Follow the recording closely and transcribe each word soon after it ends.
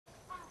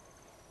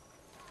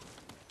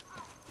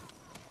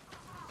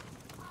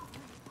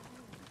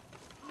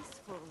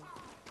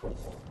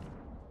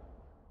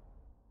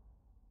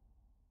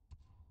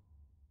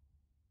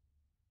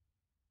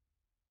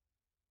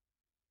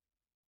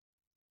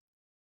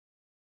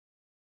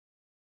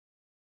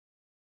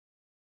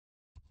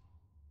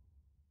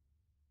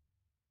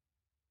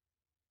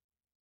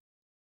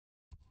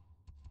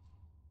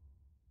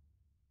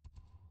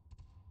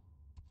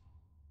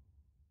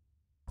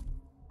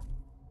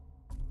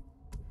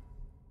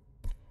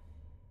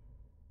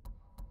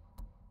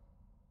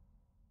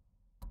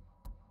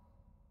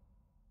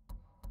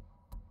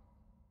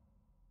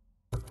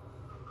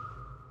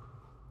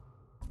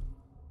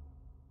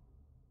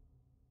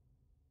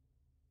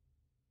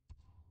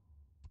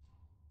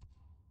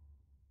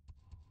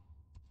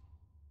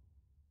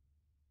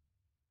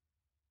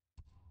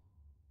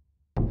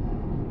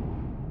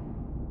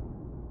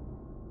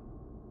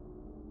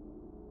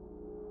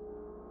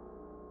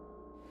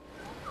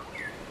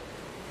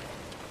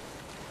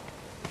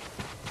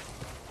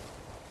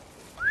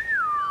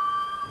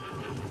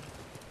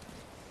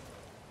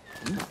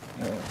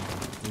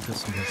We got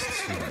some rest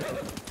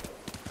soon.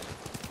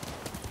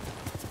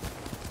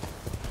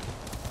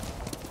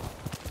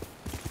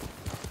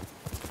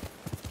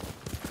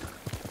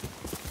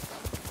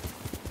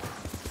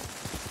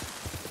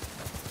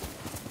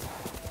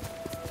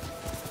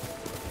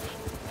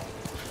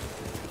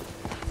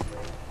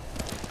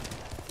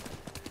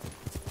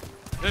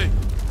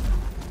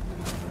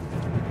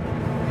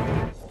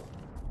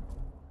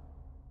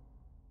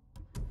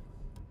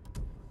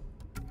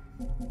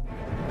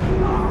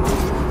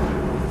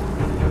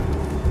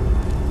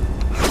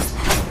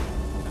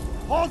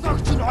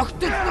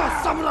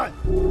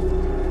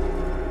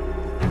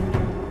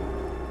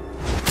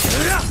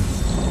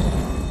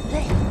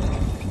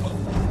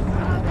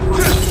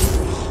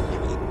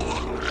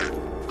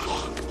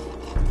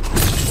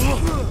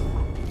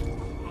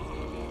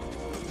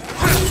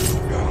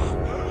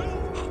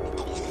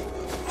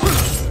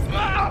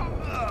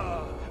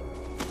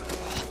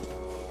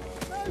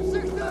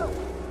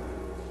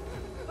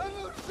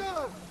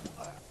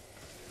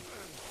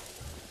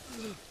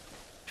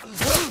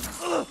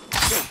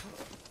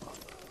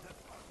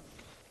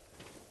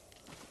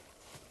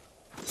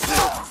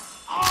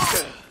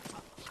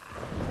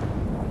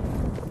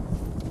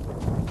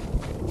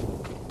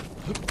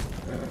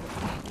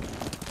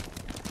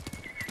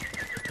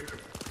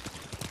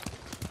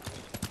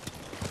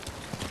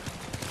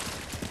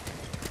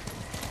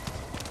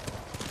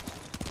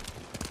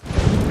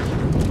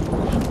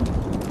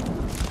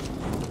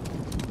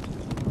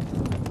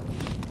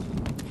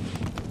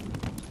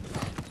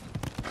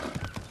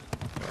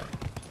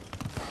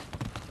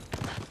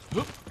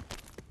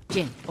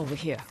 Jin, over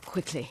here,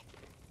 quickly.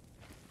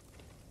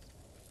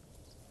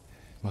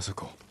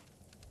 Masako.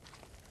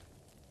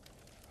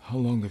 How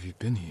long have you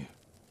been here?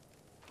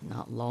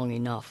 Not long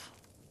enough.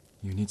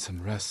 You need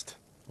some rest.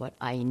 What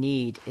I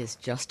need is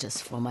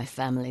justice for my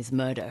family's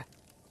murder.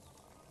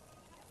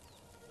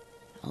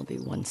 I'll be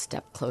one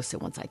step closer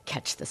once I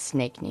catch the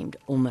snake named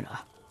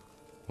Omura.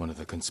 One of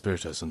the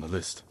conspirators on the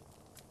list.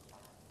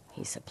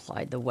 He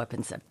supplied the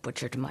weapons that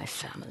butchered my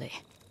family.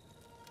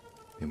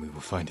 Then we will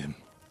find him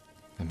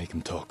and make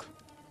him talk.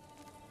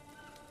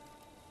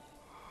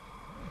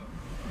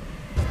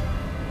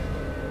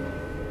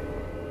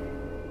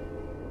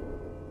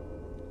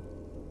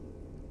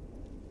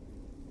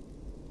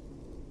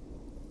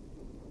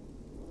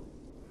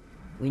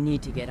 We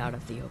need to get out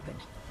of the open.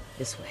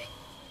 This way.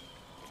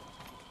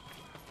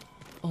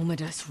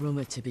 Omura's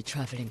rumored to be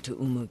traveling to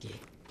Umugi.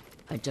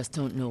 I just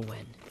don't know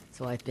when,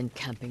 so I've been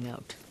camping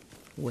out,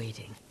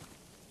 waiting.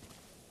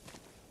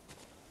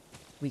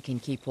 We can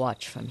keep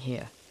watch from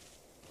here.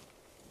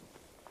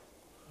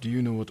 Do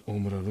you know what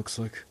Omura looks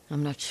like?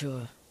 I'm not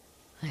sure.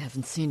 I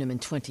haven't seen him in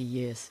 20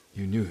 years.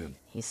 You knew him?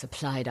 He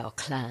supplied our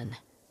clan,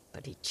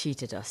 but he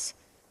cheated us.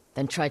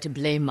 Then tried to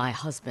blame my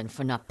husband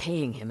for not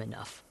paying him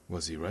enough.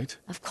 Was he right?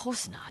 Of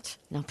course not.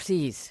 Now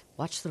please,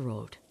 watch the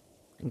road.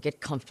 And get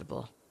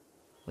comfortable.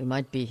 We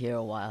might be here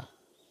a while.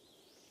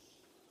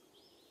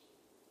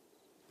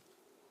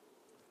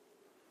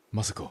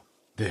 Masako,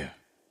 there.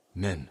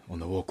 Men on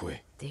the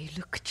walkway. They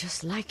look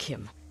just like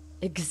him.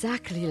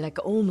 Exactly like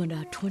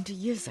Omura 20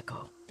 years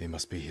ago. They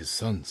must be his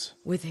sons.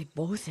 Were they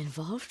both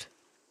involved?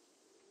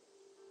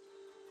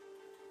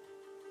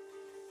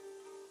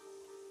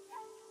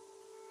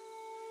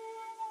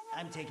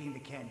 I'm taking the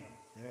canyon.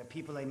 There are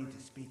people I need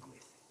to speak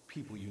with.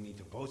 People you need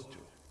to boast to.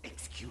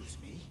 Excuse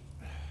me?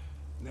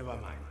 Never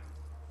mind.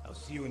 I'll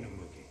see you in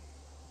Umugi.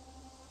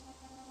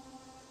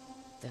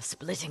 They're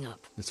splitting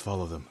up. Let's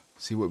follow them.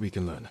 See what we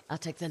can learn. I'll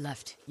take the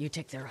left, you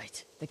take the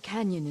right. The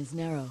canyon is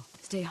narrow.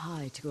 Stay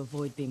high to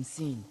avoid being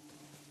seen.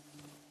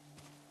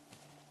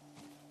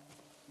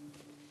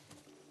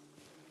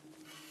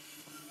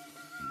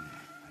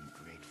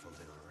 Ungrateful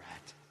little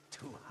rat.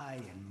 Too high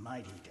and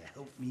mighty to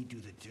help me do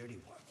the dirty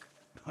work.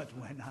 But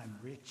when I'm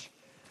rich,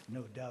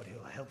 no doubt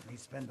he'll help me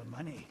spend the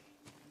money.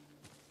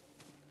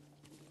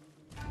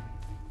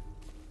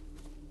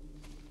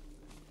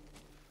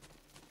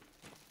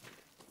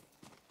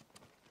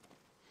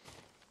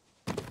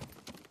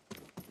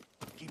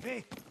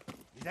 Kipe,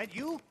 you Is that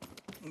you?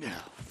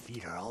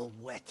 Feet are all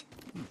wet.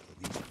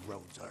 These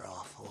roads are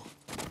awful.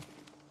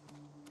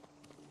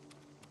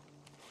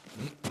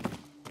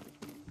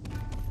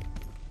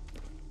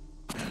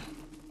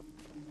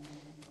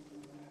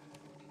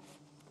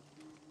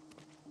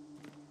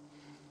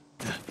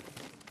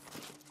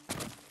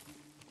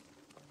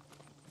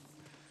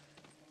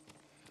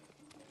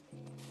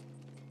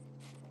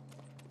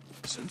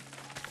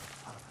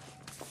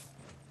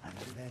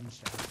 I've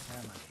avenged our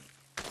family.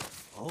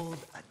 Old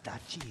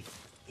Adachi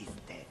is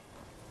dead.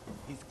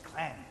 His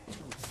clan,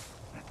 too.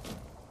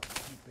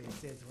 Ipe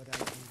says what I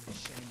do is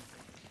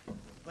shameful.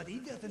 But he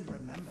doesn't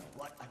remember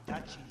what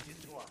Adachi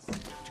did to us,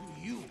 to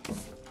you.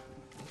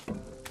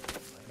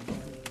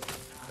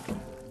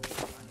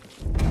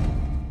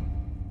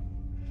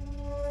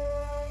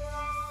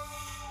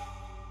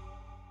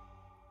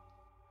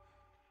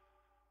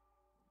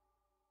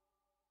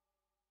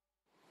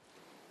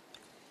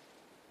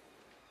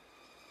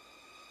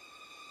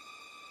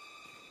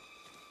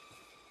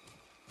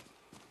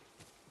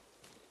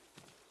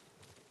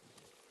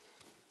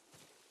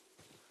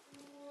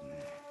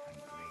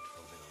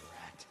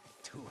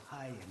 Too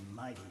high and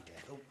mighty to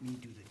help me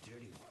do the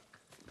dirty work.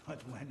 But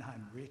when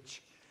I'm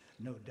rich,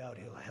 no doubt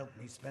he'll help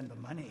me spend the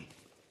money.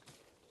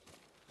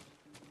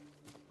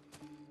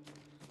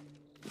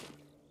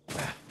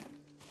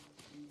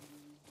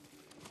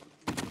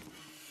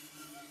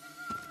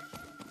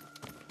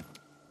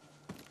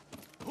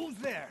 Who's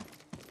there?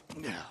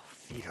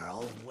 Feet are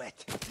all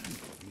wet.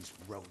 These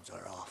roads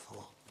are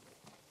awful.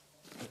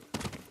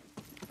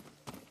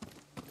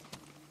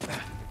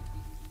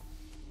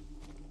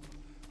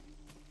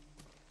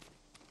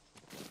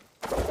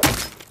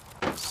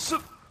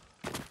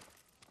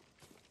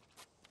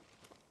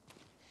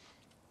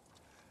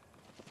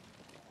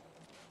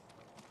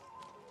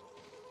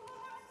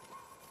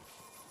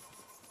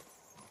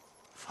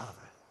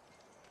 Father,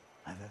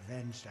 I've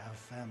avenged our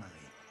family.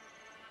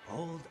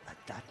 Old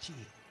Adachi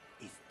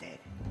is dead.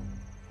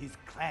 His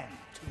clan,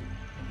 too.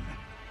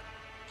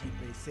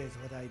 Kibe says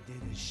what I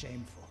did is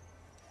shameful.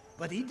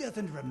 But he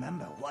doesn't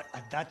remember what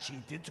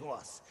Adachi did to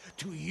us,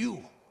 to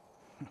you.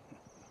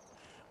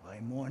 By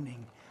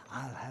morning,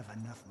 I'll have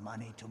enough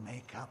money to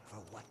make up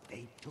for what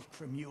they took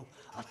from you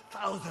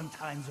 1,000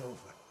 times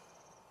over.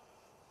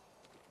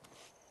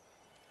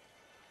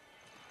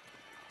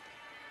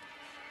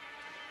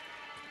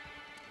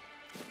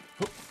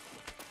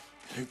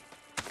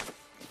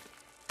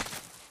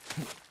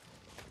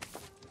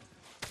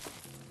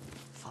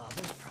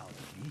 Father's proud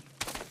of me.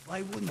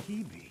 Why wouldn't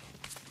he be?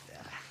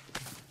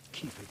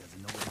 Keeper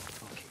doesn't know what he's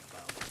talking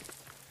about.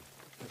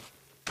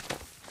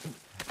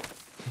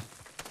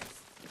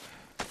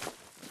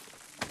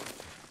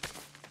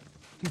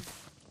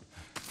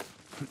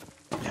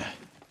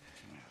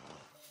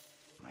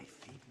 My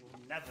feet will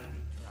never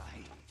be dry.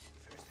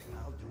 First thing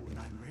I'll do when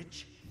I'm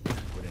rich is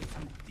put in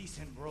some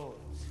decent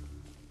roads.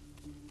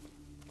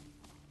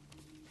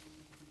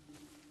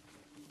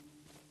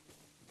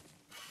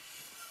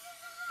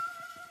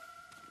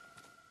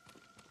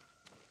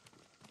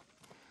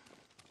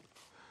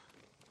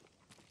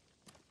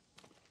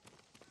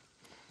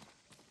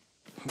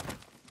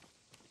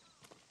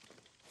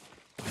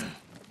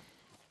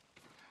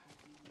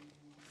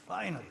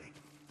 Finally.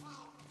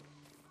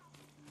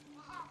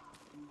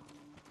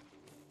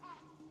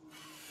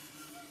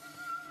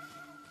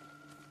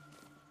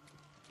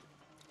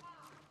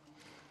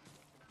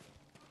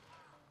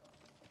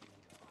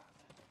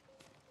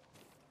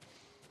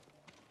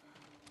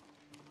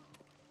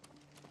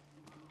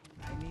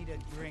 I need a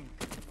drink.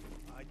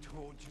 I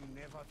told you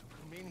never to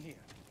come in here.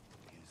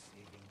 You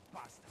thieving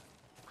bastard.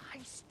 I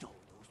stole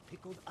those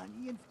pickled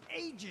onions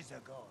ages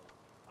ago.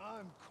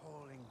 I'm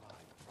calling my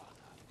brother.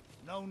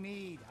 No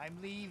need. I'm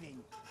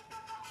leaving.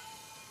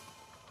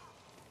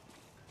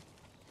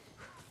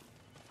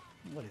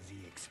 What does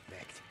he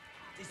expect?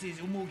 This is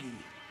Umugi.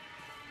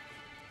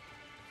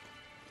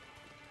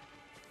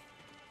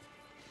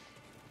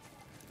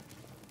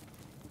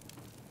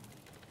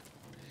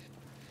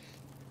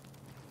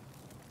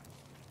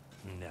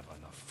 Never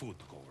enough food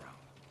to go around.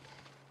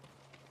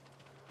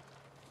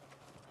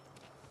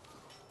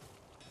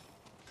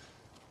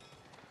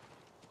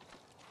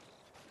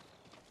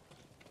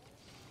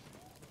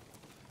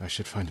 I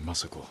should find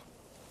Masako.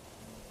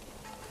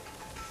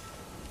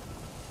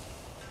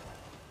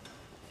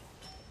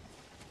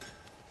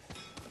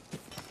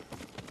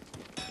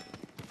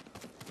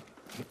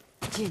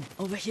 Jin,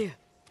 over here.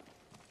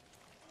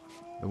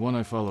 The one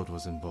I followed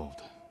was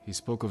involved. He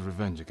spoke of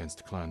revenge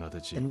against Clan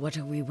Adachi. Then what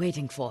are we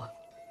waiting for?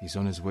 He's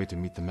on his way to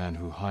meet the man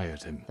who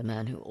hired him. The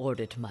man who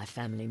ordered my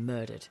family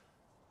murdered.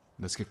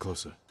 Let's get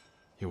closer.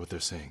 Hear what they're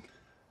saying.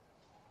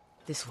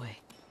 This way.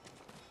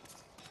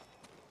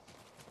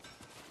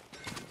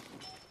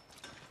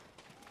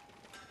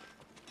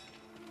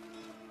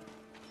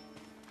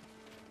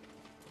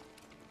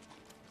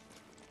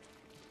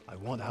 I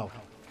want out.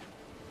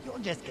 You're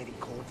just getting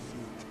cold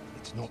feet.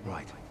 It's not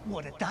right.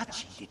 What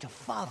Adachi did to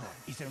father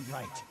isn't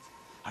right.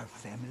 Our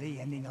family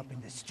ending up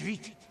in the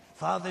street.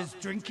 Father's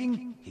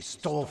drinking. He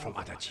stole from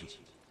Adachi.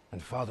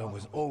 And father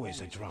was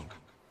always a drunk.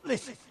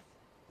 Listen,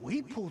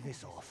 we pull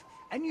this off,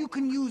 and you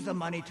can use the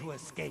money to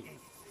escape.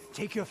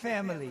 Take your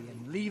family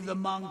and leave the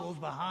Mongols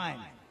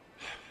behind.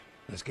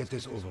 Let's get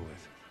this over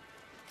with.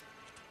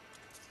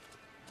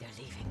 They're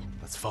leaving.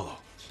 Let's follow.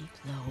 Keep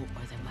low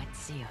or they might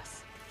see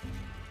us.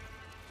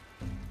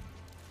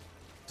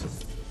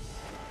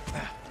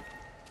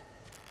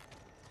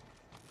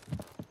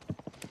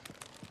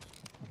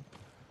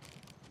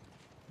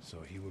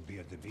 So he would be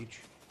at the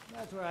beach?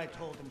 That's where I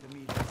told him to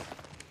meet us.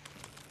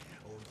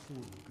 Old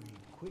fool agreed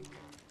quick.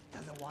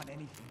 Doesn't want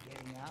anything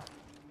getting out.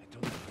 I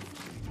don't know who was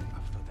leaving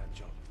after that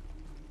job.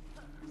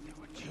 They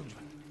were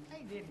children.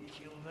 I didn't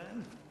kill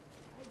them.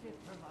 I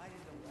just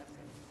provided the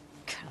weapons.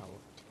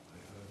 Coward. I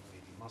heard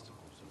Lady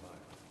Masako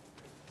survived.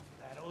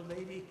 That old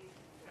lady?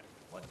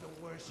 What's the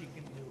worst she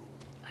can do?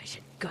 I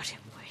should gut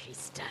him where he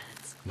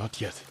stands. Not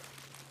yet.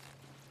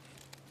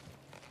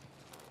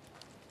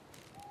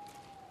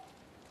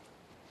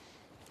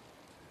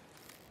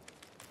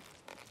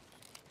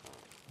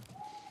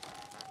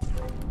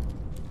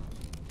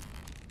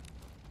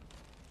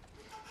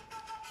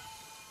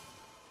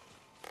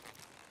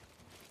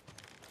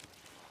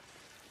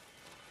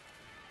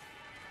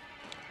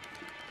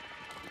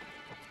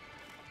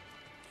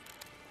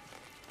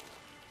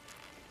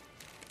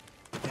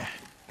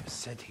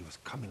 Said he was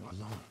coming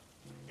alone.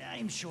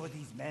 I'm sure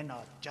these men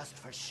are just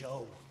for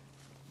show.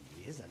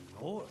 He is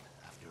a lord,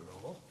 after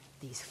all.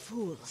 These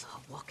fools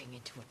are walking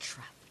into a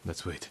trap.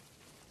 Let's wait.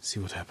 See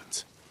what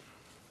happens.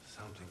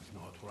 Something's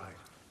not right.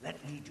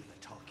 Let me do the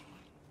talking.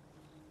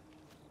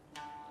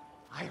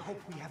 I hope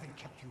we haven't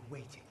kept you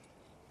waiting.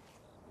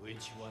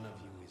 Which one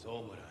of you is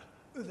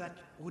Omura? That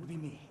would be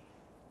me.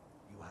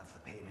 You have the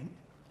payment?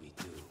 We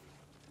do.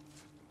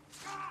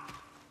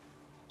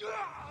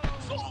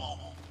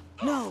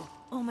 No!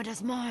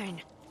 Omada's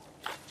mine!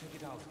 Check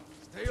it out.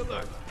 Stay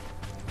alert.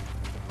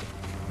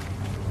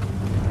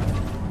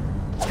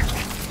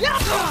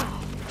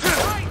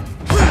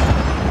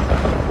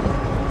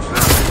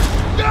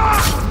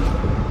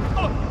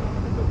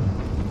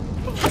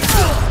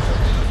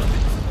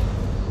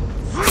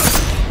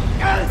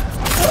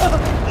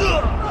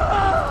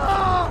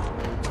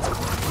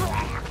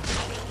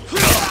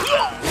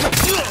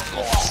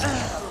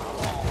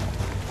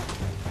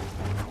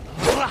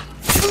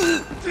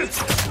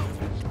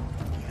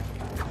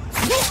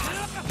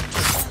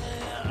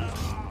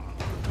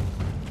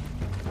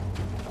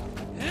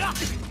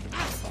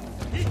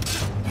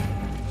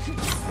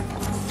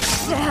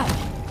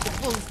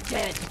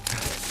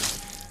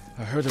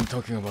 I heard him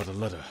talking about a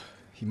letter.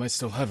 He might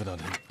still have it on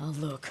him. I'll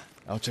look.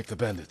 I'll check the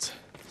bandits.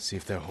 See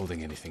if they're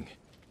holding anything.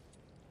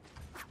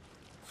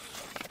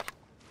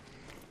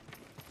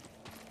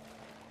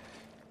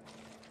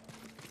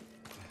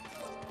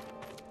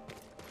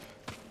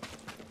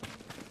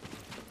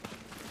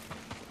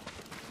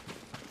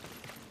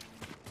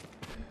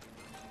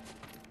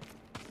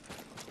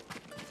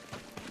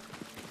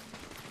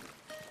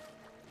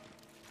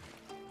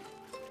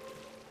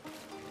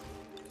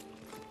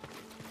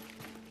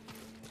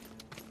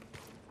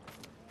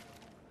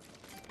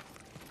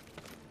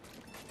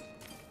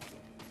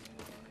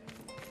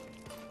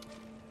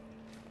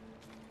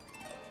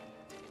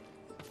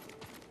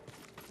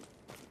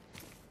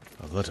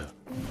 A letter.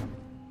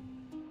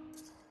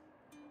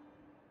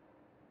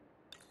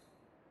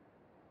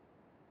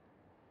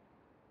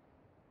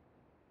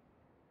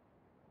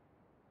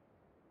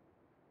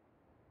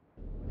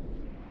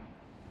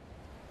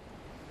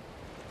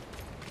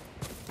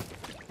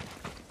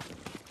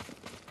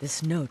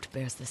 This note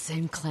bears the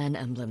same clan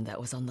emblem that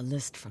was on the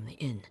list from the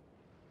inn.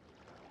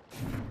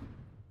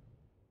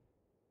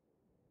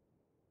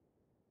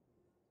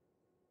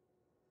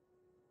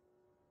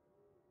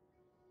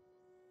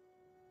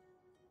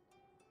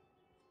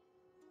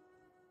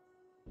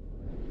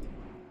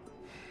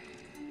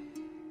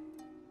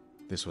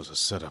 This was a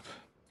setup.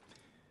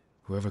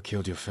 Whoever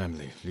killed your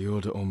family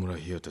lured Omura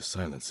here to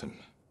silence him.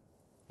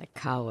 The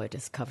coward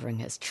is covering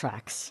his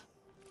tracks.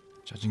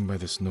 Judging by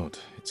this note,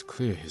 it's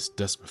clear he's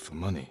desperate for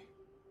money.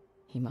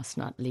 He must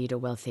not lead a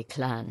wealthy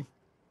clan.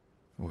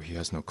 Or he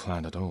has no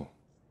clan at all.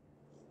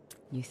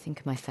 You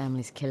think my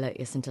family's killer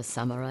isn't a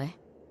samurai?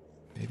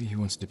 Maybe he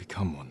wants to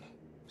become one.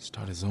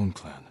 Start his own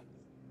clan.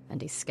 And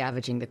he's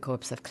scavenging the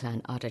corpse of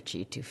Clan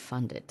Adachi to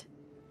fund it.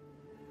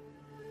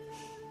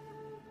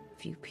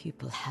 Few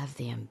people have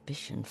the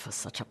ambition for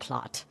such a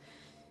plot.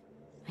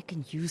 I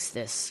can use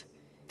this.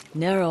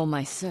 Narrow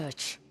my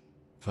search.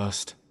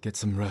 First, get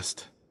some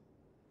rest.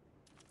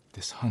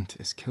 This hunt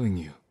is killing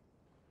you.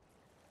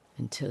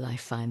 Until I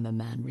find the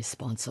man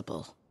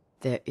responsible,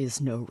 there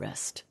is no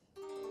rest.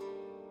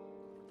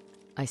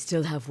 I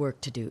still have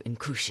work to do in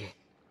Kushi.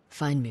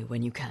 Find me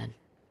when you can.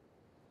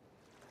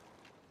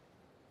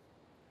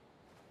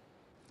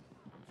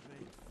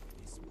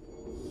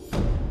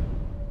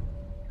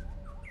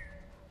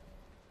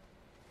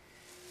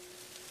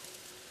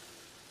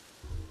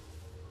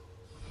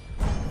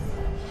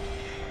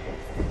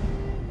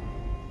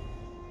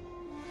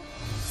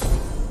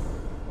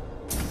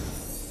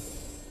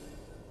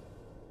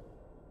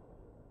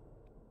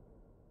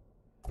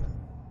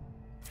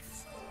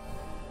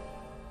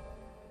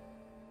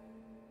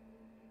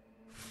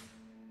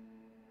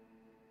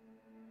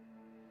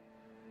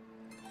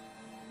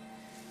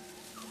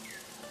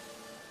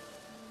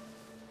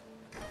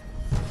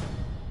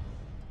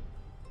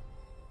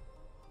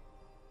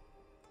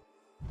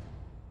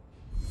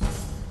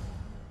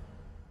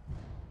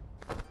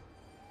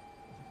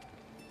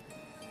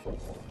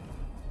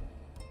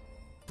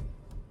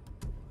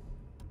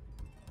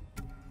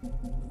 Sakai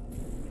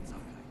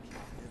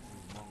killed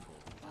every Mongol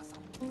who passed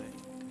our way.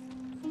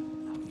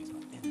 Now he's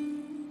our enemy.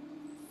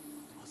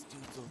 Must do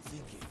some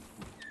thinking.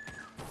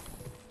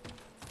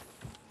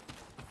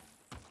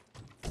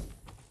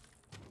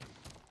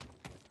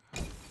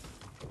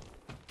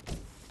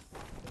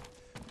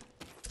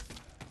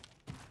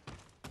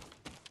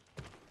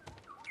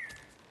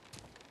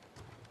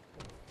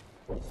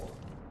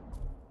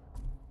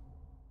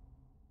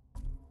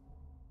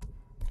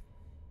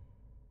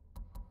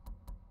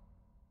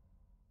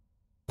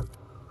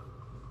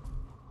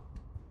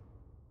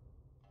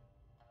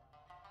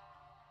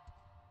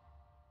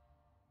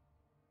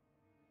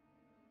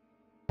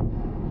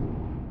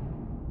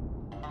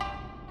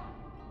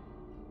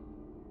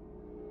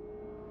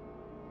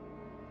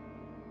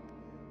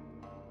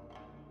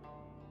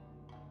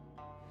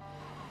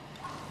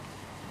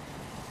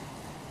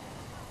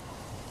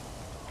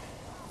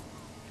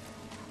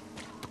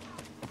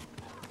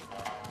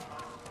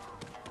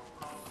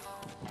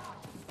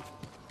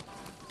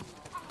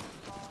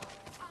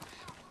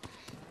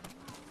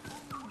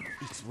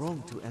 It's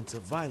wrong to enter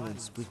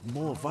violence with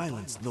more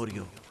violence,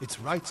 Norio. It's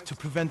right to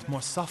prevent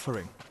more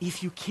suffering.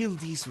 If you kill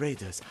these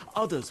raiders,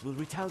 others will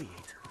retaliate.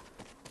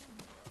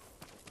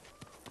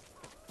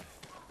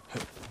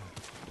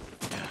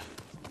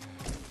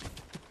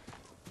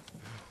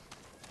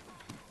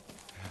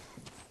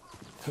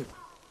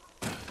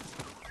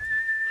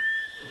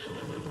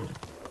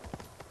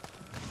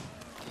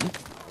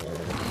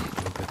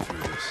 We'll get through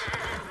this.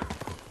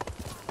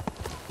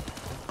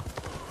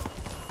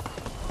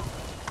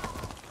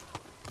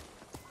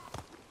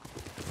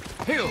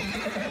 Heal!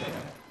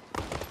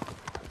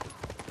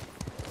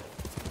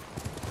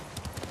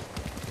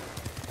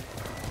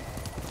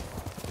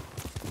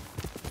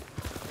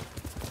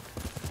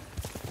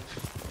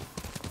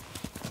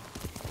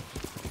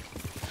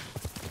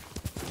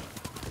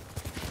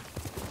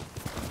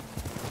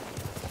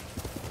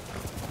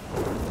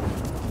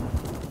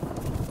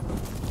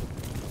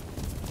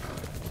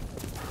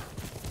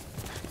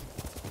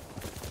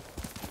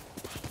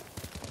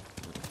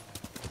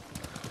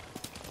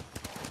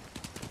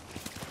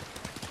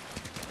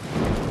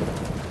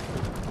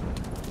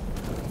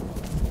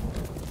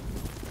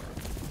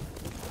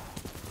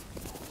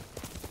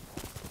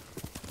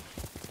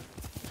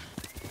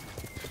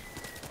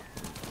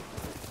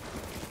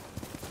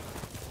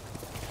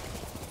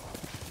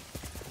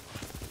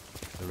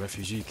 The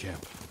refugee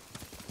camp.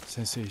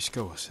 Sensei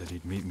Ishikawa said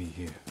he'd meet me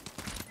here.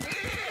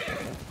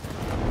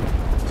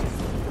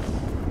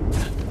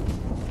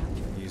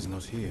 He is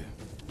not here.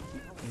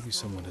 Maybe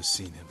someone has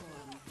seen him.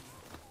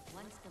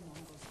 Once the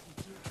Mongols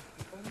take you,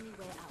 the only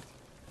way out.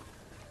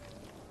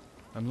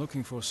 I'm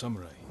looking for a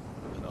samurai,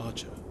 an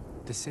archer.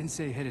 The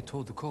sensei headed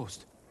toward the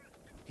coast.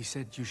 He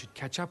said you should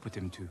catch up with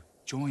him to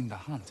join the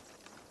hunt.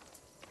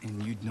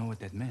 And you'd know what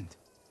that meant.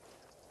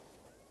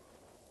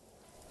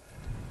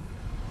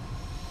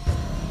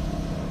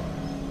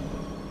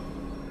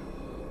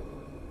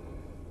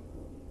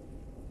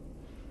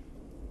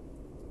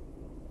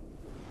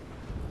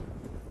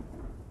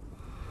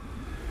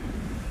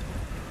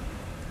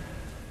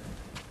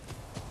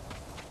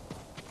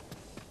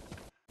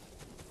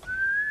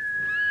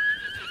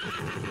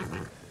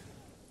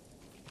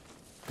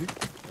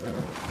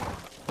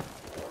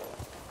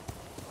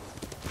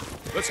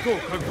 Let's go,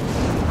 Kage.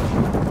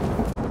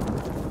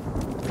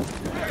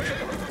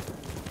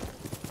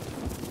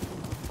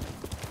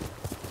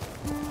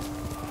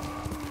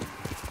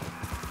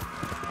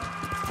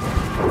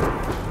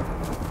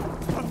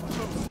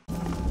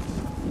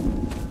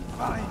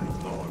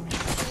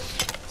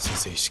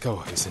 Sensei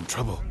Ishikawa is in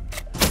trouble.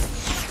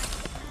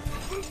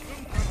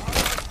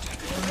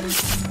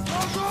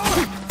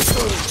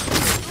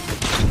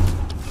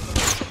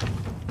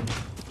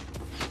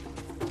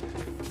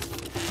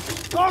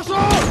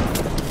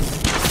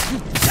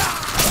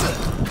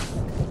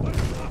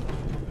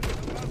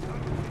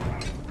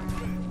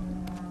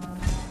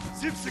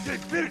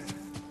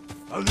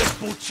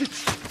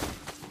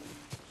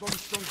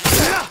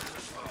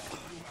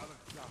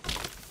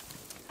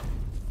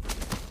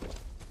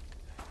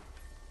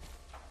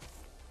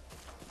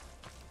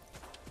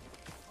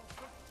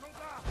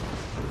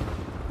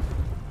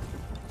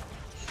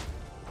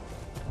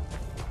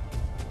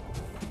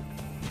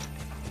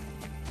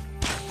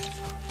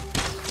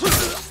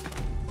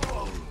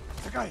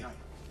 Sakai!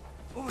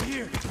 Over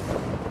here!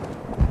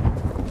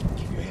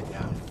 Keep your head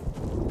down.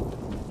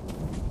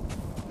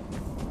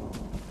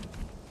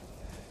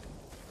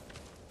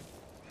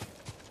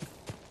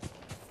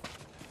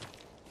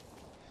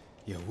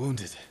 You're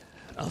wounded.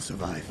 I'll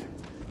survive.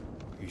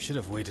 You should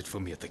have waited for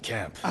me at the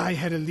camp. I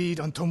had a lead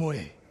on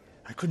Tomoe.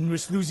 I couldn't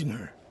risk losing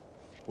her.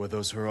 Were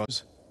those her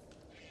orders?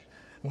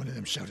 One of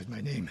them shouted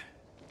my name.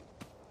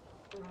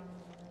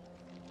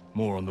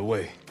 More on the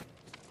way.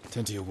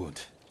 Tend to your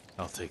wound.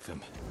 I'll take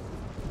them.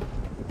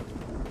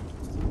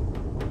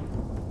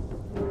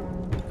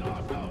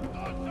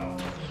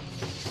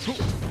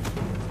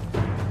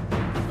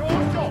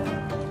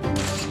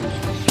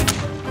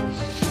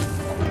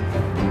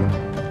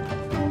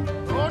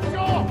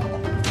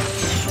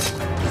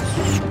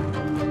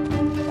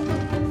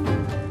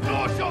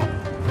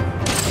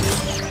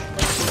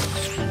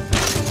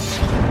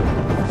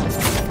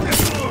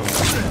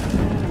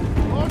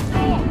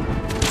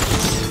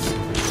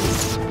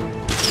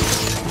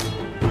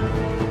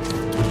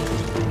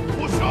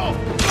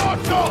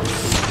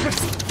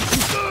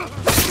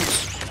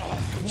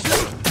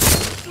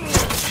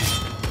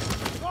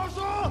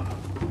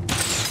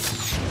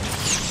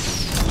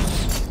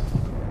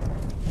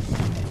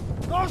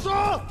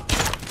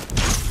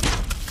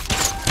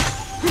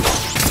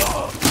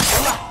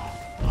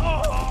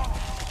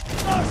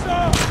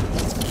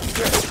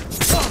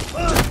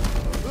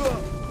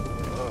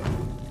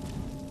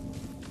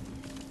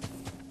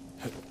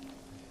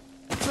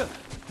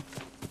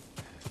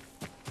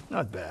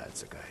 Not bad,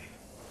 Sakai.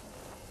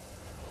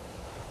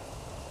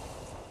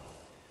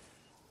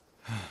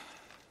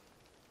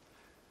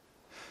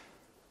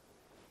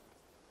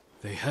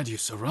 They had you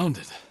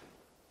surrounded.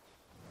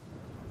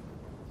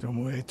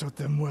 Tomoe taught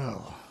them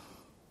well.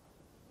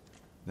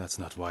 That's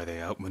not why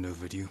they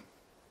outmaneuvered you.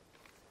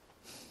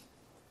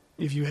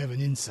 If you have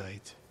an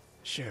insight,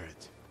 share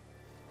it.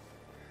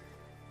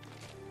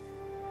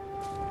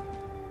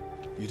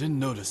 You didn't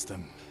notice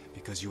them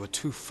because you were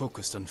too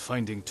focused on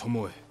finding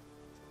Tomoe.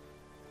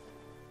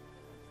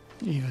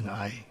 Even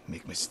I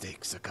make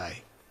mistakes,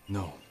 Sakai.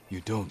 No,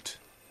 you don't.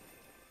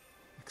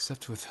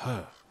 Except with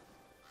her.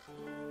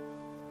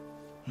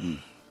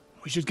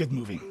 We should get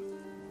moving.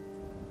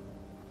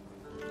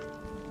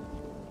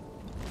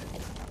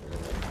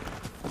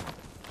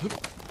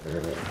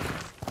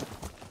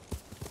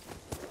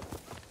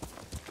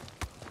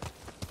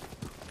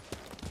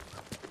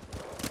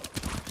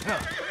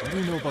 What do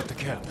you know about the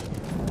camp?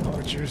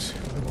 Archers,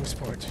 for the most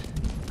part.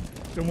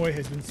 Tomoe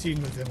has been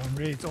seen with them on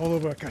raids all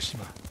over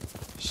Akashima.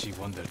 She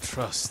won their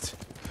trust.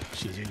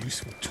 She's a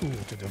useful tool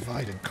to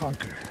divide and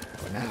conquer,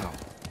 for now.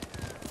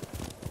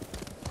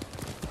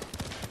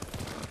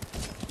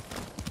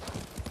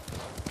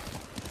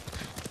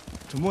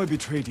 Tomoe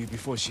betrayed you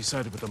before she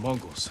sided with the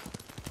Mongols.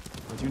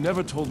 But you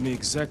never told me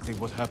exactly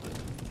what happened.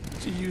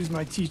 She used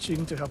my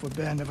teaching to help a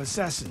band of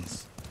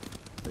assassins.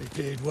 They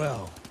paid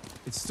well.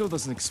 It still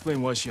doesn't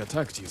explain why she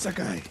attacked you.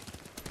 Sakai,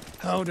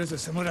 how does a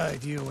samurai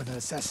deal with an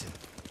assassin?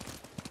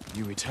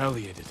 You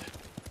retaliated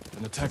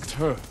and attacked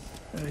her.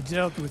 I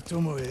dealt with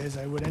Tomoe as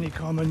I would any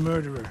common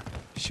murderer.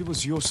 She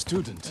was your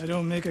student. I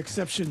don't make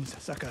exceptions,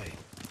 Sakai.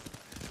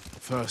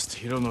 First,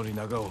 Hironori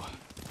Nagao.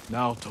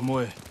 Now,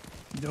 Tomoe.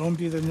 Don't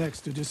be the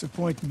next to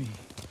disappoint me.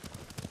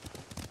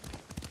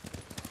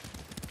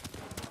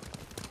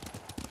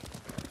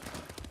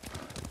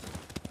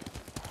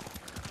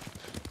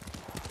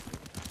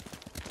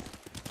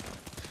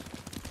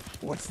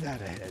 What's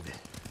that ahead?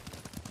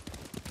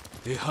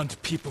 They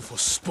hunt people for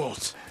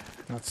sport.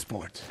 Not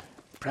sport.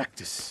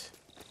 Practice.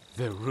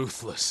 They're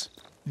ruthless.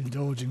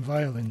 Indulging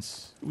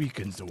violence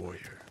weakens the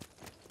warrior.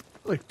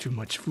 Like too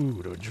much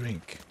food or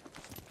drink.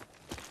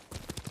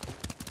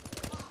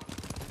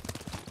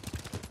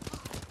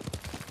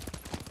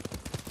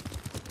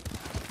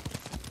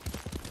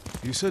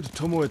 You said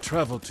Tomoe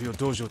traveled to your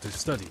dojo to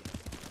study.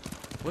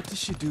 What did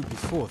she do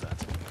before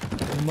that?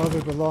 Her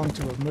mother belonged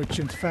to a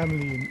merchant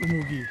family in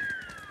Umugi.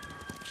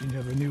 She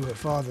never knew her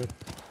father.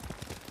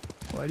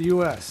 Why do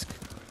you ask?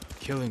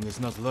 Killing is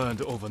not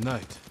learned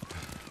overnight,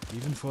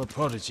 even for a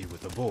prodigy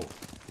with a bow.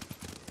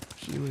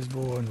 She was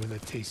born with a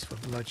taste for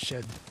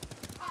bloodshed.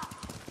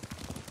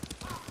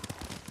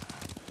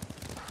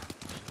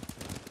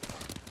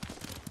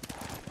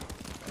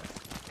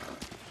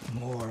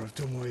 More of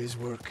Tomoe's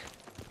work.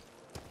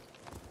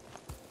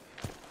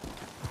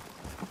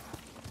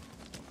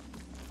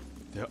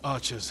 Their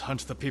archers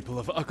hunt the people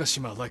of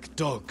Akashima like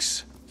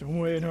dogs.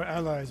 Tomoe and her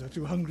allies are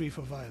too hungry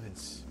for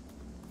violence.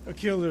 A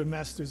killer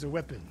masters a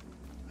weapon.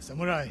 A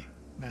samurai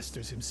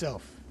masters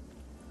himself.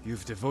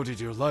 You've devoted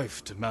your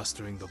life to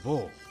mastering the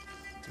bow.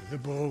 To the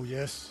bow,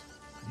 yes.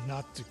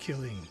 Not to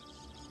killing.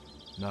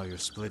 Now you're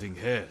splitting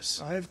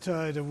hairs. I've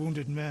tied a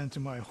wounded man to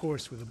my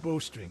horse with a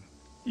bowstring.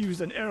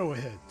 Used an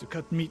arrowhead to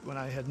cut meat when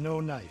I had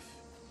no knife.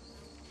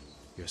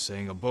 You're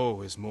saying a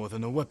bow is more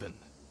than a weapon.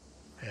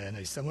 And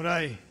a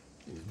samurai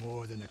is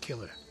more than a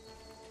killer.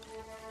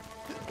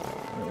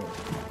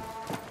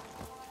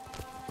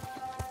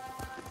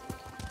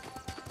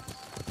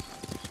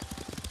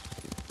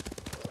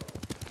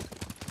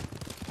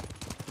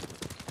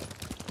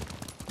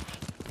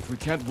 If we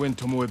can't win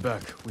Tomoe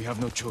back, we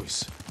have no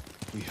choice.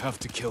 We have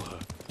to kill her.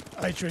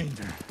 I trained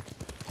her.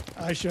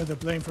 I share the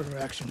blame for her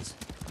actions.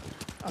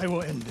 I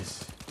will end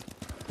this.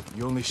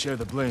 You only share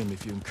the blame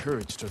if you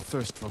encouraged her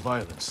thirst for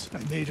violence.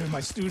 I made her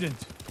my student.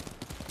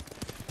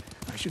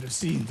 I should have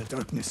seen the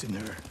darkness in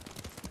her.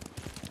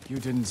 You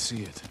didn't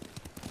see it,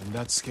 and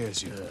that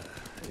scares you.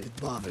 It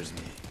bothers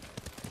me.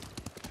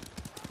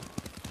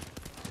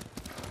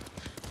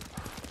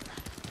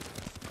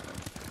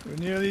 We're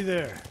nearly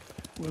there.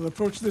 We'll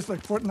approach this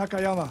like Fort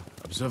Nakayama.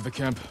 Observe the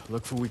camp,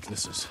 look for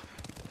weaknesses.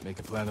 Make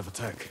a plan of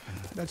attack.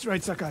 That's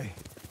right, Sakai.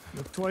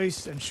 Look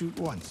twice and shoot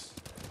once.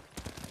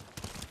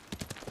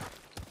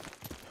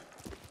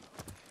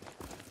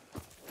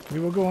 We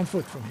will go on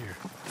foot from here.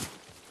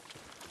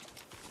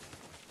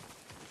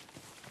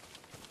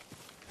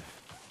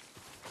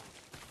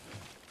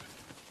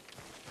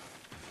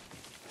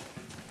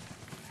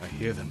 I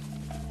hear them.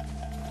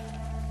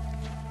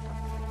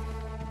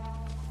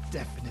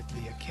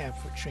 Definitely a camp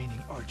for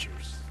training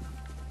archers.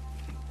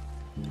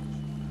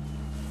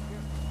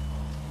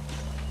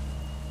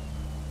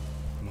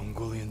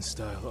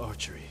 Mongolian-style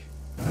archery.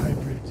 A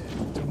hybrid.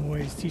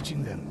 Tomoe is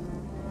teaching them.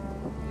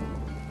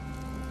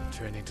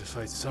 Training to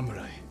fight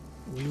samurai.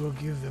 We will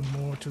give them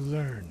more to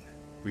learn.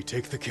 We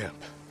take the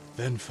camp,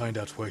 then find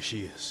out where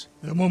she is.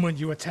 The moment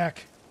you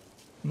attack,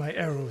 my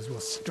arrows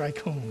will strike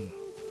home.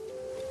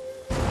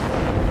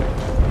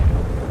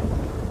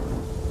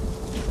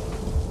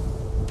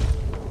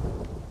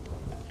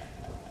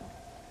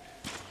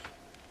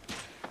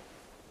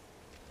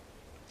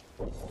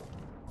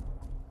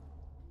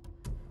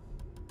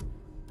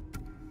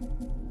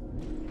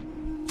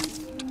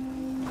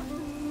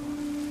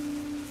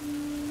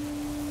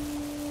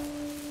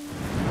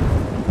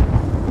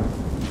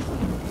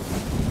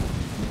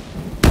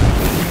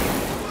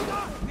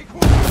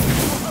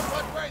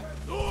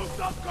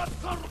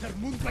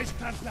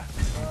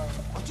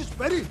 just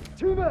ready.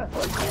 Just ready.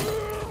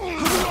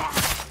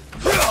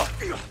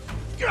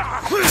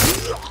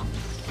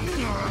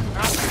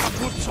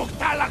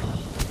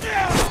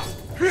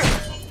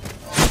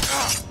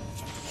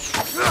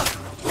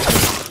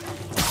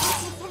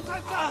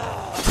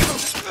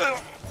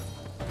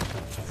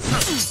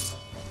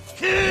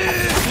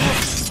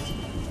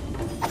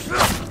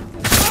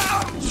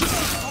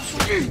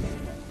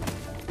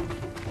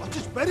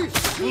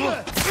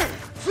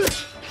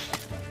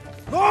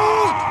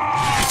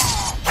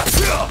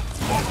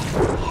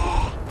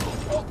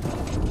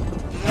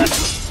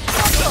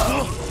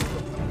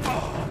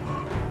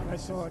 I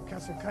saw at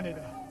Castle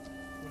Kaneda.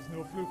 It was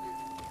no fluke.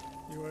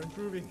 You are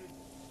improving.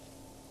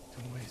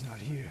 Tomoe is not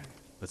here.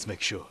 Let's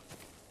make sure.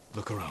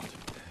 Look around.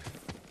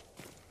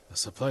 A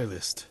supply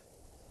list.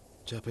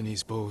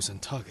 Japanese bows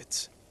and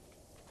targets.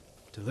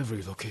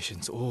 Delivery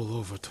locations all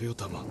over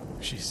Toyotama.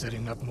 She's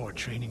setting up more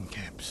training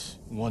camps.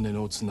 One in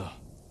Otsuna,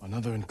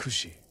 another in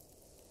Kushi,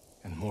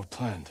 and more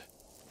planned.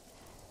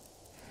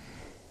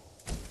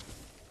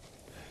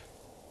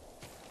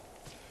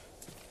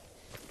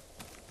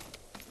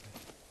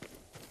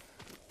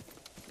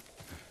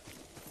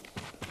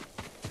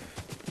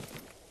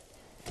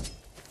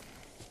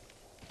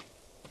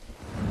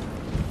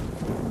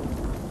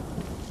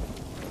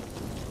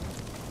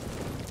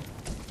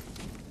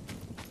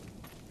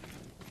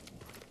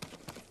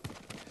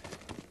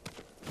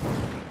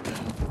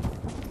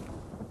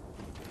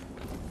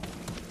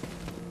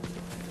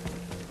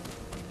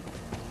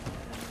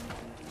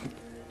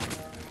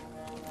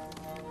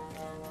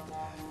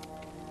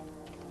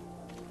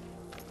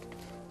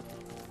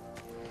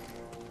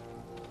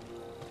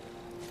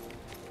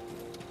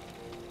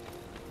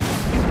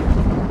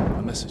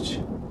 Message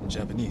in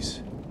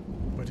Japanese.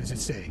 What does it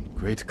say?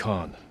 Great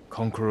Khan,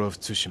 conqueror of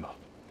Tsushima.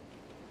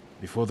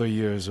 Before the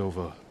year is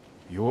over,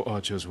 your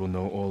archers will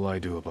know all I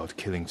do about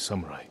killing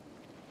samurai.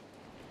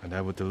 And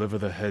I will deliver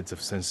the heads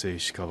of Sensei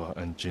Ishikawa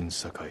and Jin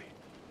Sakai.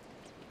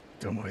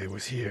 Tomoe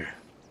was here.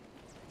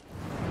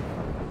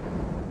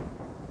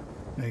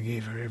 I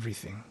gave her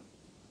everything.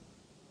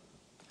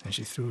 And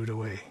she threw it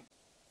away.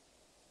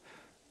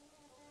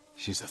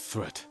 She's a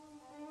threat.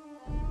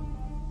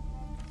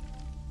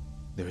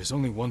 There is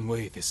only one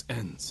way this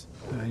ends.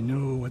 I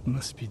know what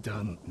must be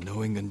done.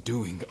 Knowing and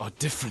doing are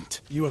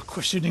different. You are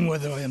questioning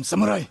whether I am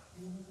samurai?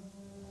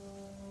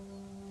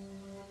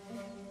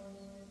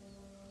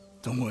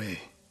 Tomoe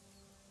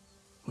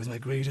was my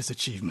greatest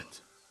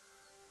achievement.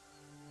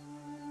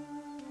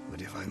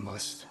 But if I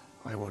must,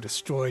 I will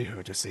destroy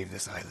her to save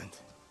this island.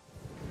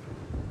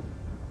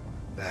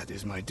 That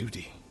is my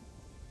duty.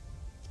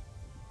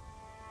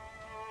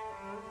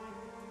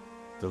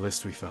 The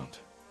list we found.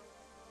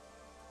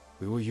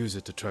 We will use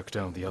it to track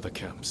down the other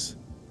camps.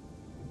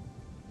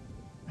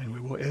 And we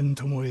will end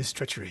Tomoe's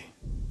treachery.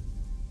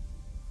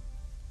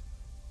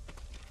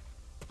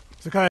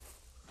 Sakai,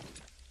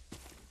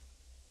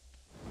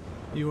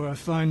 you are a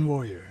fine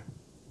warrior.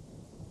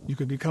 You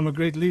could become a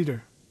great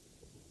leader.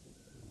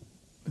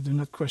 But do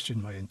not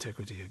question my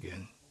integrity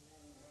again.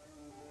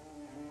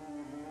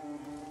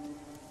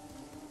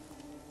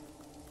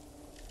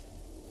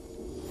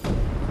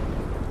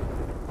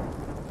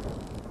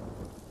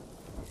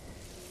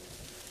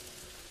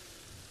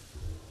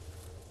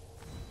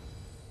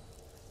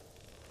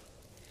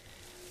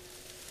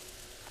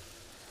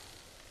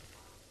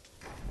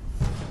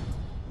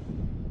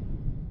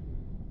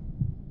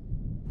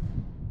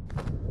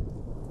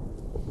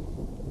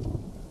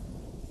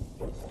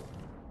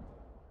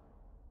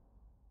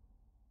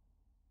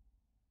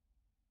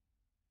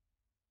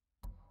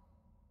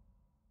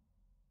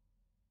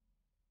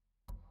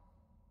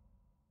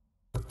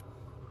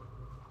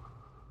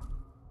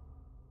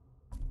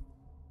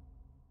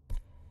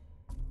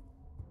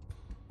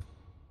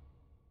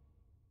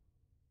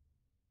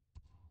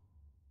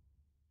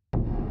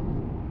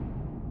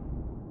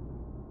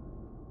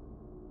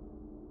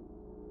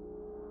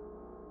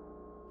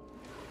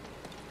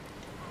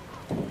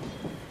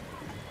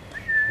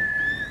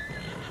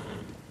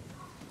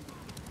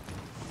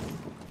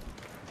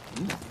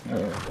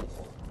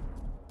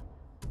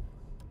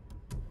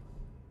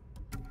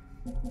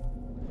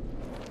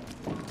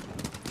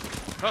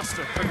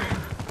 Faster, come here.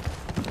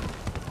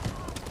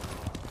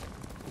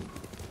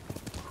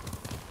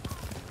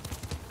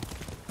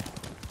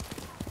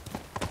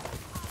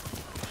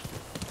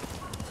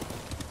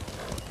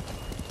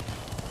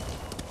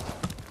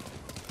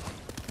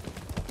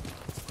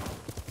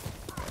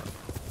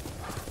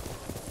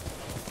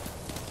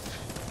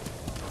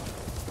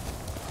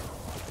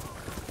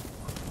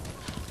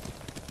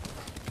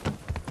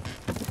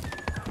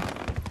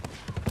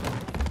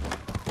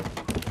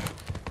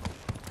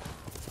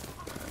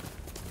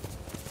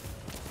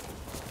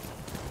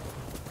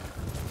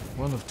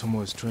 One of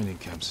Tomoe's training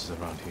camps is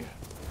around here.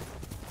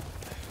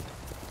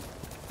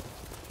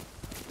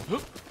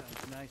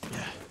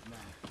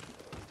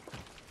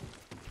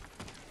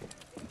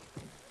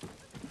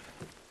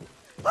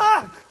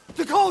 Ah!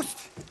 The ghost!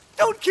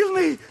 Don't kill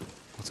me!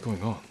 What's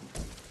going on?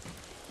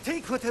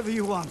 Take whatever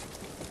you want.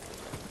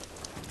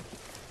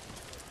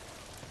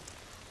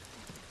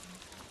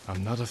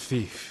 I'm not a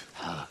thief.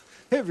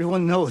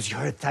 Everyone knows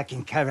you're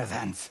attacking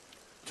caravans.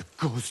 The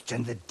ghost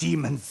and the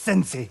demon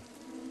Sensei.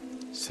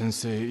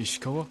 Sensei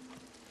Ishikawa?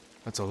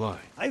 That's a lie.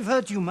 I've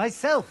heard you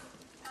myself.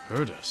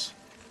 Heard us?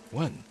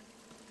 When?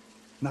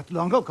 Not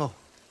long ago.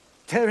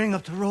 Tearing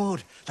up the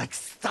road like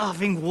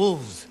starving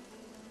wolves.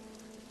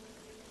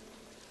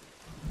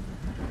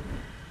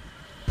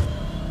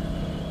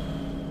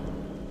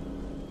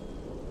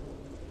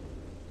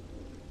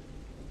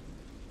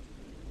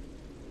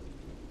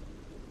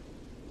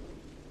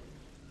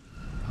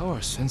 How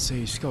are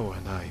Sensei Ishikawa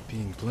and I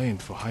being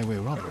blamed for highway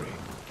robbery?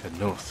 Head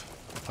north.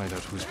 Find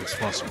out who's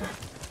responsible.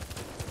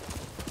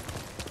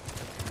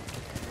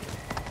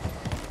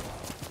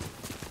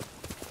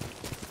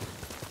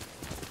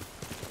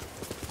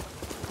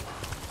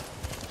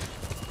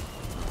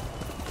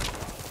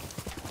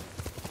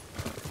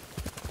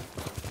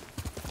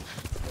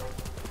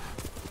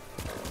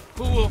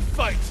 Who will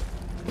fight?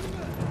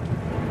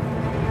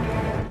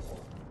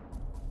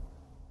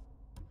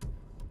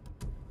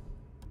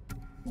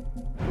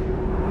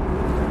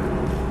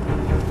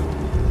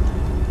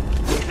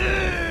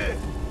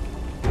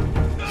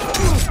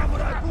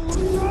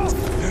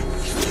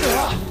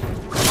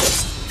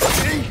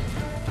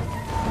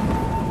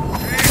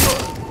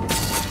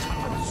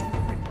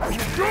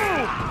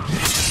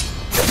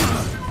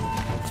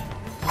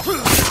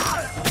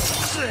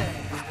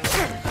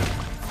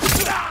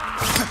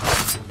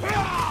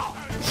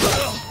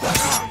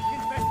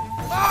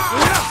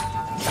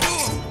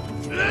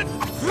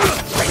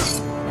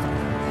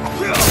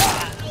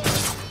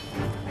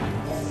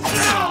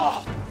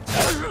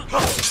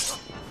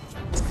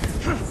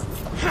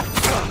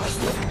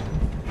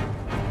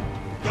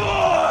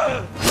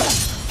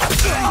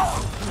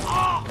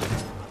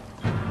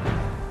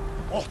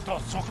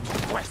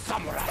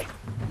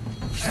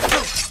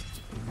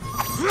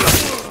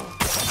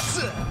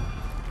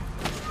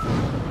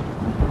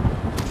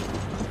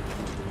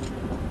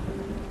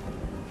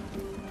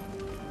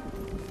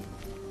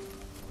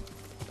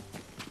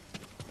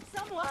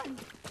 Someone,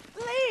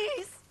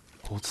 please!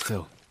 Hold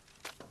still.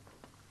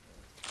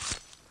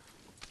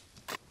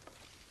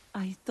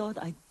 I thought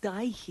I'd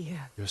die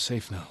here. You're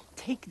safe now.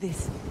 Take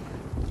this.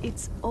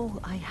 It's all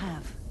I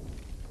have.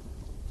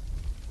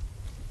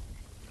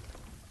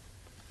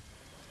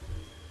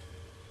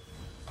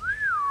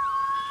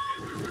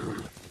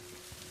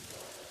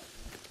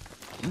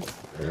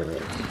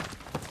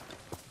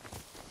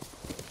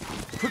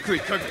 Quickly,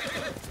 Kage!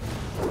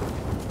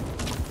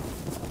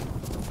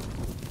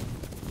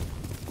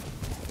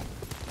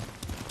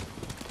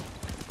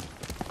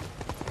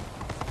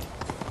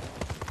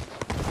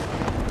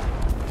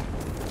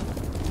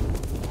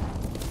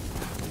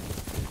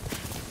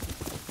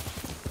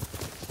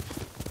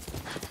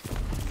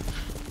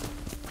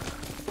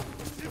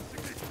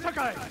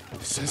 Sakai!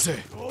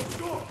 Sensei!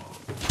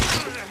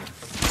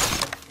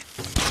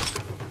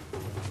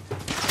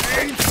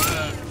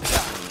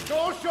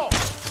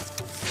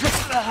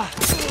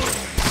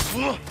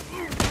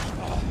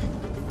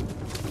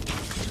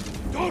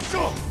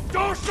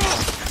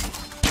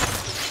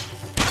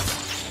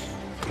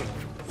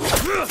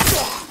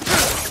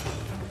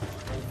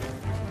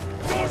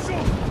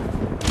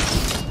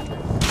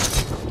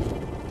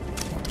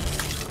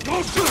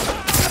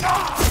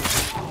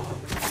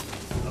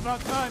 About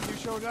time you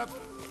showed up.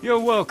 You're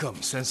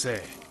welcome,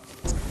 Sensei.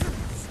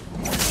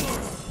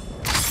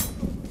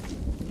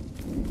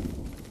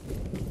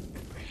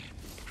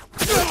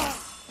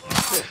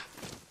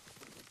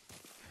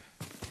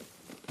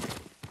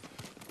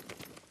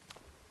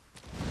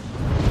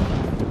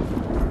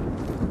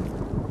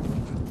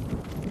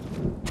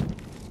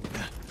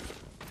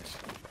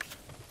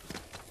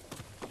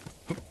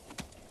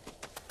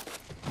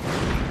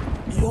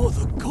 You're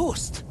the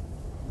ghost!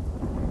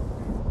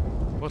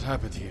 What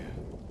happened here?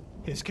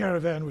 His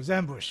caravan was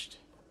ambushed.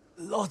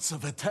 Lots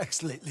of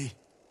attacks lately.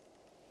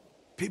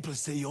 People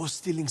say you're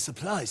stealing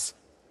supplies.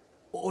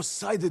 Or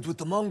sided with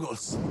the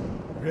Mongols.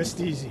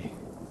 Rest easy.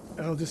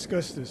 I'll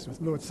discuss this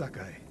with Lord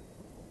Sakai.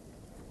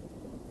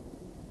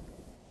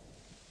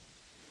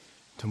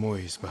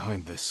 Tomoe is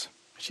behind this.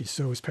 She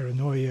sows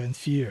paranoia and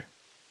fear.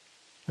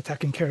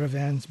 Attacking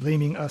caravans,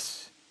 blaming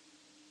us.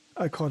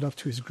 I caught up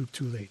to his group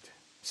too late.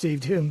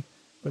 Saved him,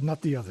 but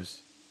not the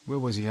others. Where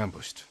was he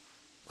ambushed?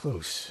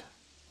 Close.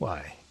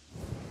 Why?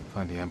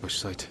 Find the ambush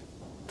site.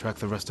 Track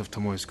the rest of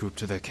Tomoe's group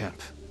to their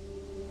camp.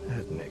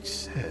 That makes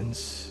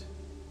sense.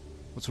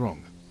 What's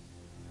wrong?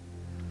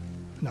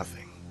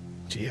 Nothing.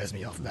 She has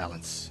me off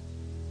balance.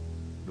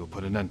 We'll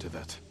put an end to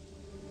that.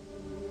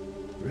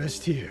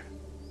 Rest here.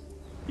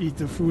 Eat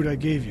the food I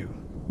gave you,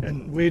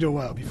 and wait a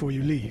while before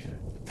you leave.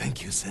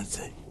 Thank you,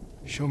 Sensei.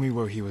 Show me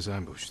where he was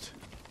ambushed.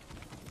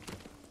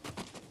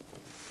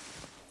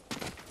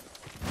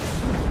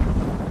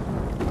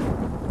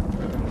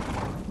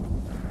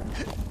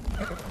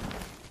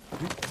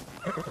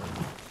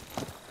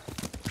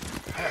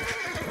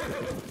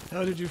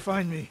 How did you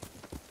find me?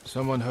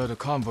 Someone heard a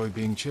convoy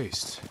being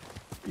chased.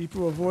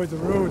 People avoid the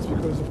roads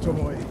because of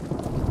Tomoe.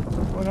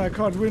 When I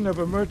caught wind of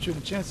a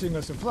merchant chancing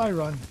a supply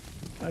run,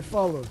 I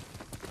followed.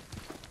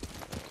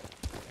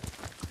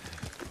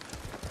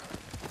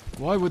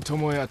 Why would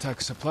Tomoe attack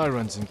supply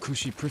runs in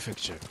Kushi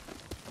Prefecture?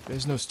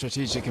 There's no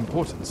strategic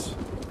importance.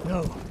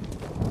 No.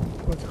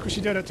 But the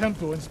Kushidera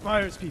Temple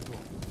inspires people.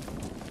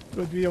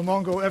 Could be a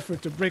Mongol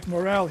effort to break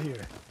morale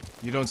here.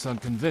 You don't sound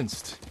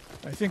convinced.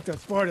 I think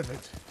that's part of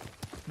it.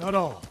 Not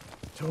all.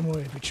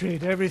 Tomoe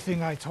betrayed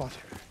everything I taught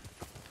her.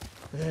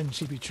 Then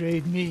she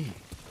betrayed me.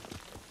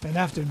 And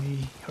after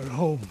me, her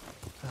home.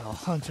 I'll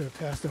hunt her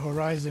past the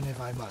horizon if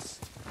I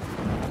must.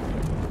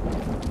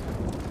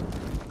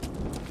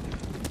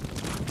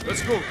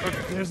 Let's go.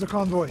 There's the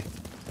convoy.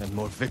 And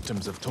more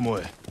victims of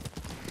Tomoe.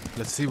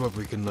 Let's see what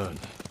we can learn.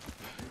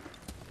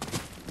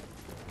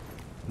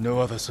 No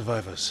other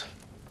survivors.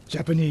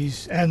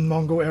 Japanese and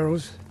Mongol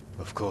arrows?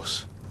 Of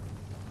course.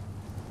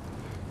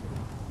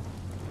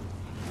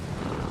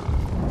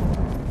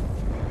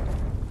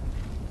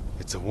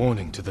 It's a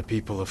warning to the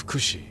people of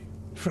Kushi.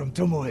 From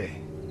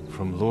Tomoe.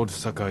 From Lord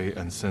Sakai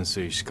and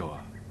Sensei Ishikawa.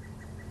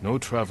 No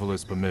travel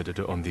is permitted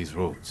on these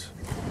roads,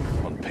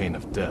 on pain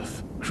of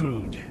death.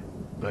 Crude,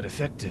 but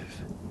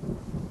effective.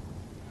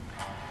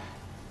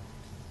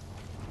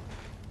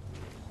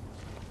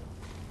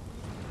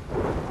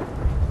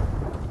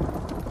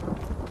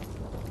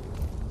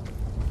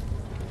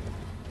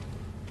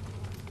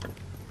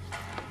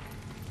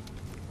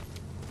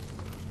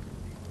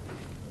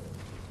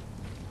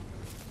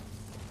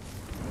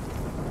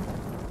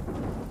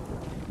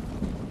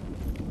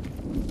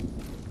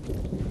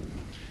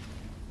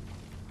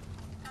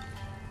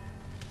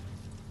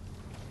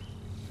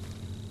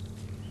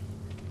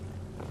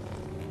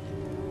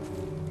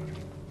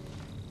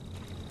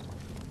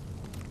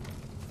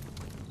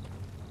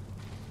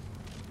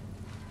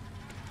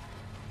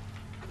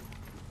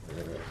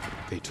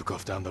 They took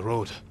off down the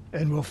road.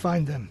 And we'll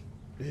find them.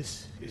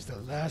 This is the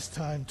last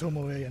time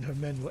Tomoe and her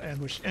men will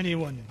ambush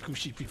anyone in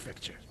Kushi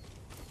Prefecture.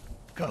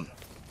 Come.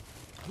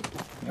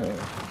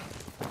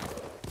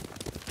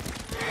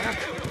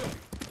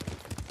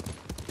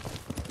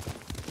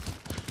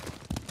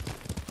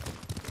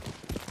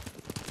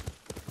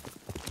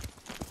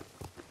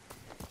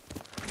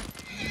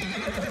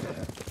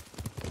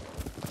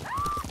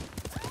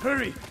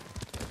 Hurry!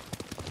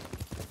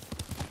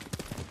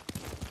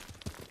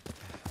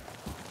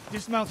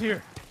 Dismount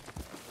here.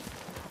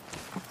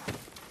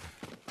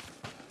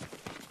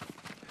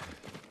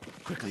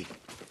 Quickly.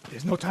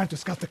 There's no time to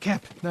scout the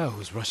camp. Now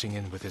who's rushing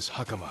in with his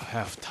hakama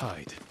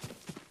half-tied?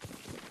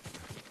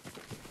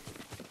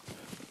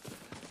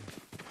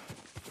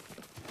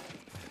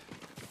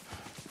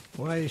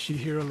 Why is she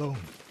here alone?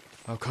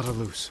 I'll cut her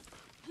loose.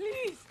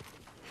 Please,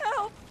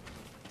 help!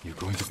 You're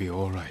going to be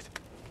all right.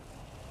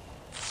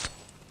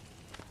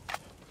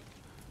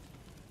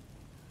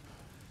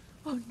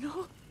 Oh,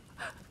 no.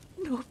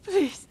 No,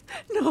 please,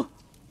 no.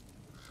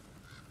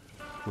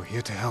 We're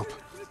here to help.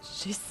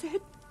 She said...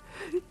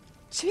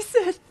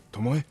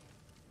 Tomoe?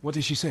 What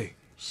did she say?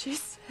 She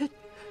said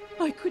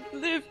I could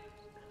live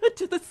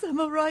until the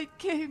samurai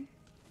came.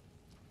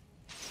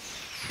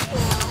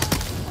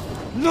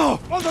 No!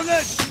 On the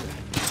ledge!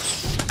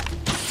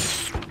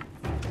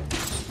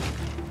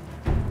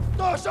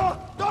 Dasha!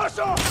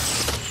 Dasha!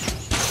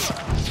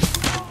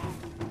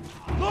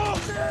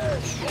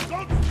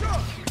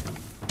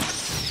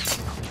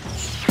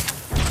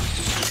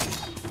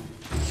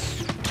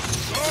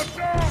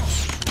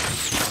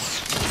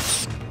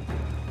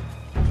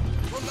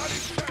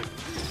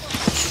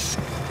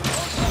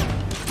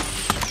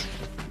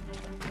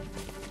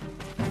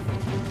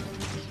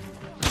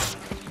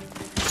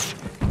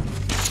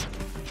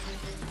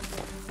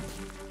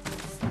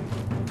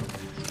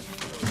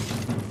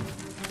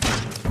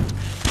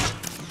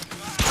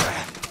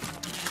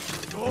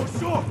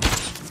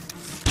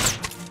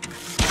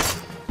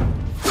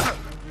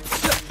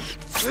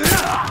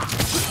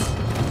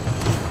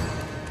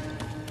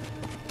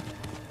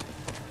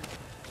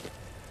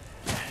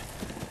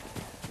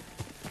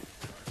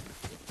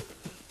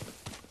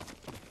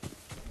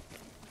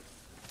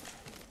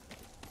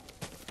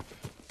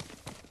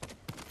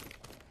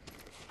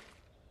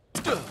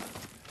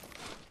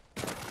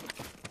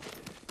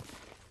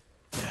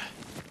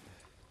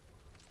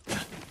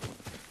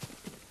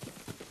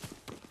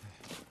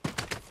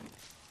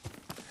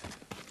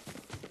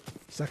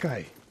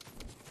 Sakai.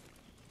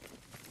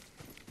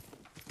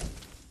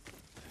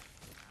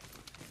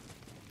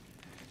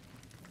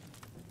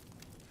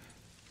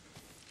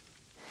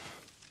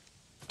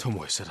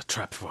 Tomoe set a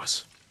trap for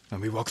us,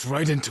 and we walked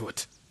right into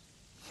it.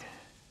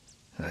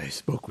 I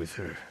spoke with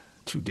her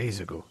 2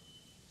 days ago.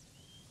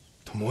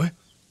 Tomoe?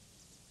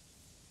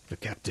 The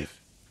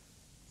captive.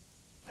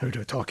 Heard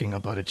her talking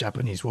about a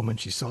Japanese woman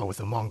she saw with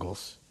the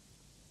Mongols.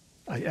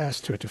 I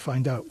asked her to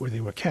find out where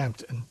they were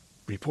camped and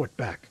report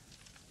back.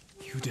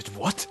 You did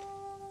what?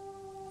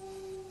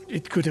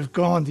 It could have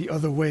gone the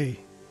other way.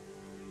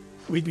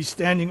 We'd be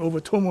standing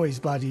over Tomoe's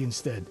body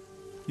instead.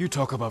 You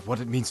talk about what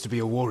it means to be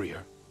a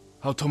warrior.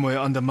 How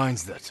Tomoe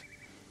undermines that.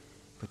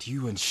 But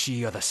you and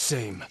she are the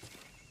same.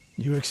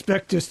 You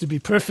expect us to be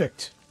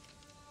perfect.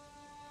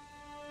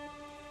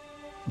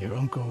 Your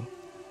uncle,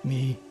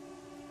 me,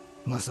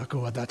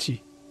 Masako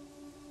Adachi.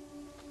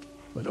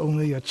 But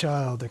only a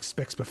child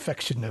expects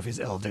perfection of his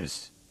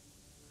elders.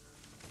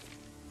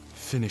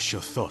 Finish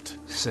your thought,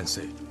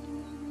 Sensei.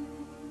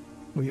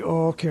 We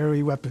all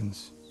carry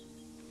weapons.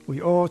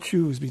 We all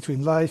choose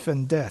between life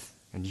and death.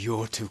 And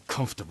you're too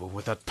comfortable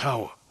with that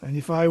power. And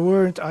if I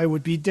weren't, I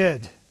would be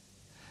dead.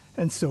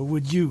 And so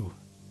would you,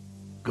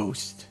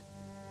 Ghost.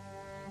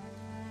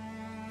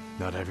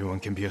 Not everyone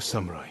can be a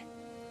samurai.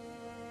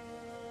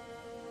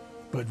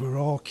 But we're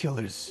all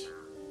killers.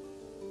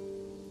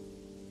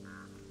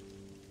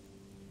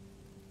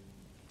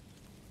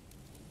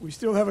 We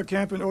still have a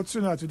camp in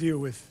Otsuna to deal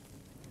with.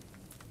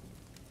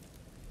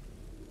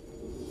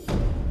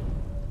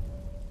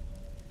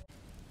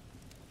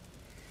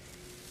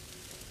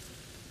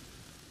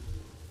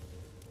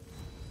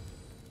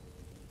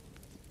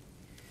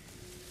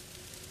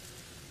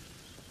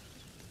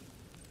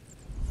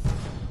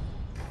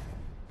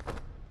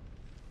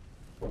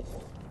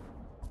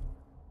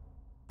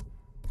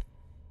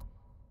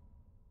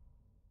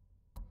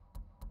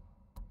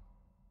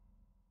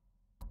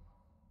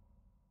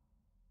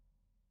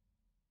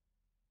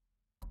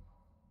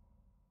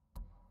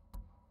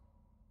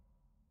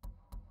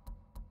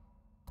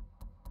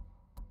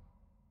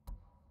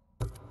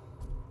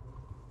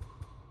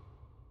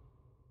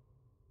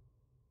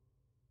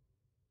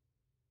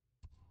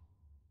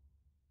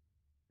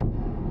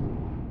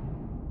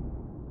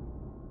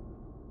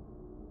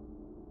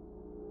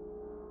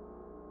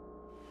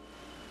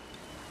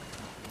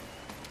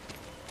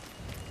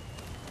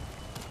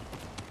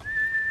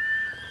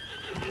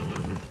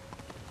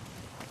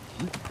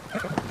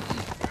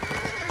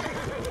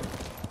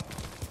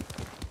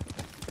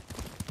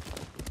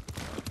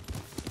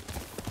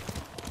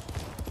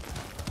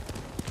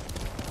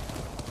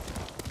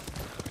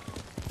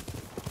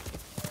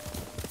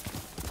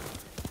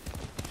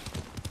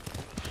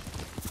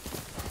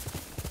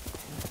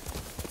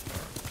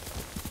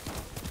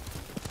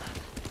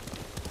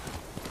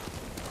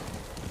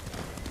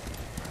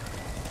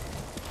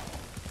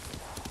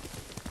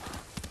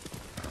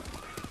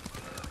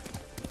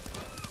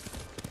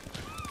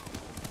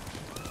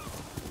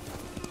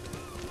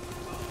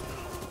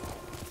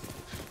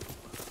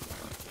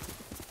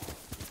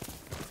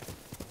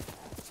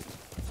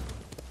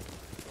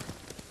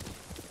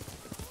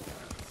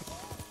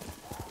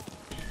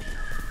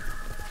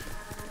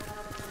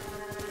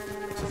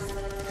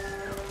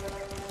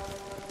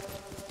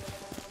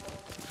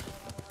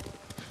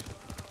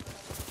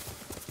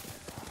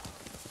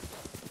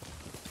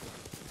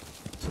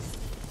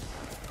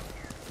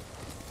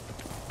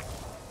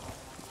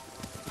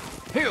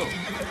 Hill!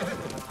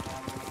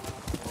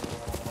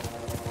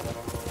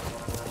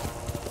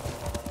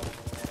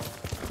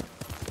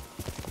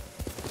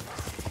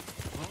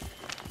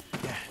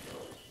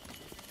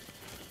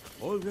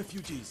 All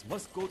refugees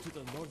must go to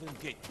the northern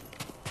gate.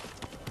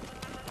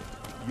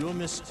 You're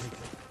mistaken.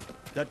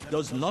 That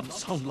does not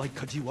sound like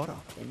Kajiwara.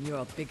 Then you're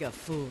a bigger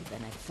fool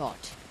than I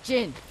thought.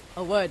 Jin,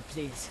 a word,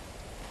 please.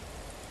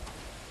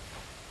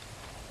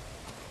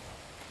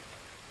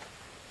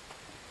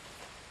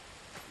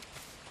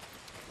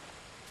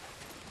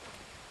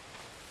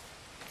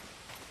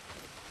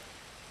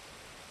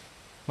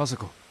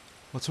 Masako,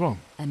 what's wrong?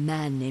 A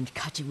man named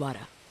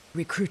Kajiwara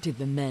recruited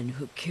the men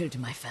who killed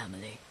my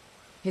family.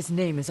 His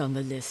name is on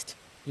the list.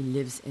 He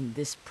lives in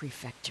this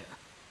prefecture.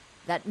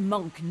 That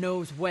monk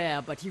knows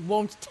where, but he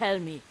won't tell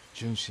me.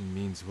 Junshin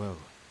means well.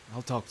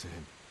 I'll talk to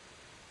him.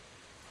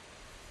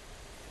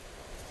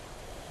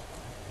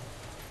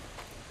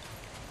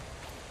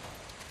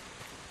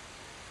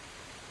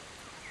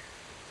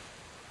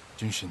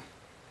 Junshin,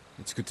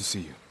 it's good to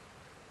see you.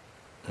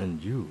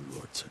 And you,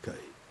 Lord Sakai.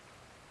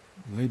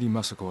 Lady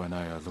Masako and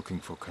I are looking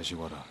for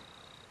Kajiwara.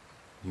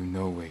 You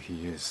know where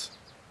he is.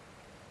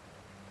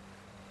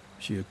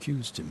 She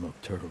accused him of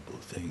terrible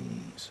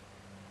things.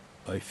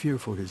 I fear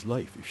for his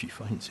life if she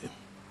finds him.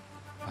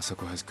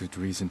 Masako has good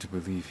reason to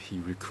believe he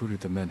recruited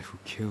the men who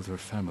killed her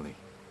family.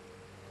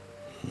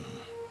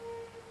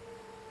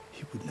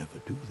 He would never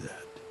do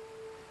that.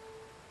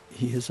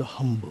 He is a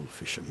humble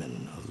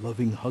fisherman, a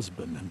loving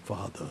husband and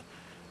father.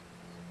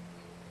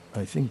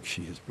 I think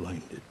she is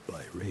blinded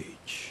by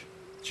rage.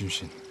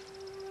 Junshin,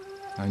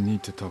 I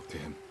need to talk to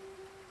him.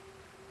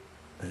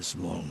 As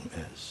long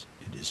as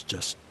it is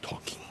just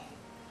talking.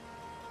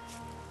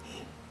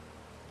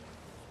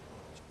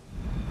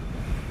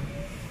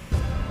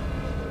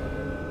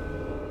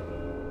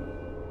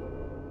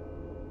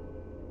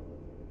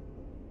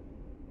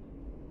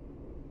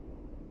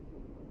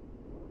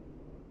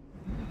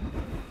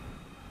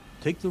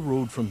 Take the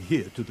road from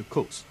here to the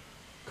coast.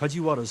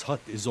 Kajiwara's hut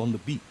is on the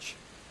beach.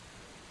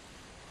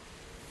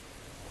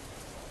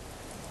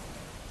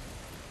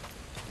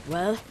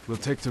 Well? We'll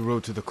take the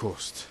road to the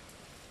coast.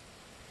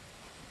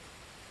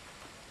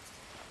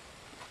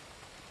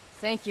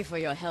 Thank you for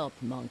your help,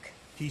 monk.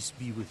 Peace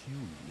be with you,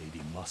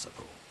 Lady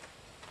Masako.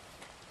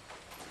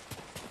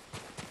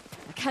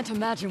 I can't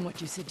imagine what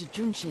you said to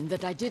Junshin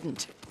that I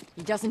didn't.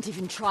 He doesn't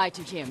even try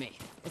to hear me.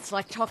 It's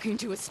like talking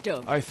to a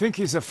stone. I think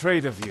he's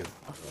afraid of you.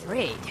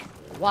 Afraid?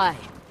 Why?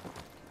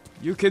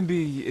 You can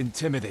be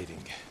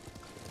intimidating.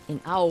 In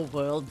our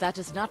world, that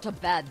is not a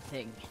bad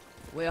thing.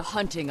 We're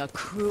hunting a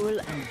cruel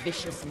and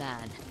vicious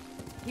man.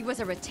 He was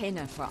a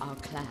retainer for our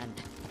clan.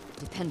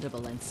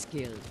 Dependable and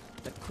skilled,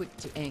 but quick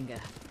to anger.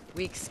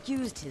 We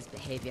excused his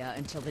behavior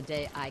until the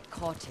day I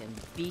caught him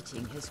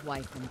beating his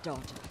wife and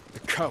daughter. A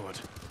coward,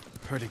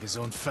 hurting his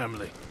own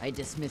family. I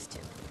dismissed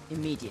him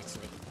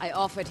immediately. I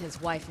offered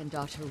his wife and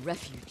daughter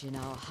refuge in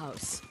our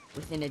house.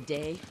 Within a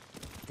day,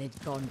 they'd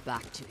gone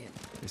back to him.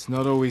 It's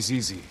not always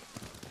easy,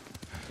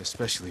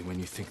 especially when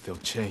you think they'll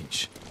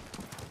change.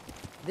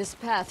 This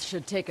path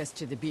should take us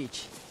to the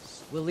beach.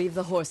 We'll leave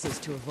the horses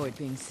to avoid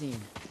being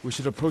seen. We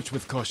should approach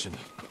with caution.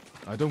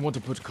 I don't want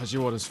to put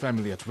Kajiwara's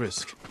family at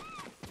risk.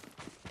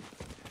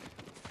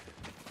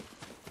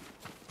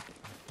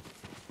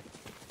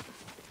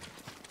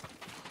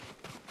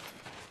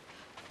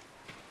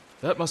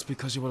 That must be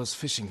Kajiwara's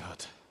fishing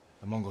hut.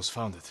 The Mongols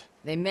found it.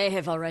 They may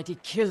have already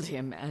killed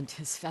him and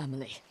his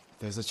family.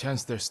 There's a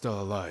chance they're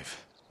still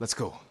alive. Let's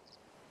go.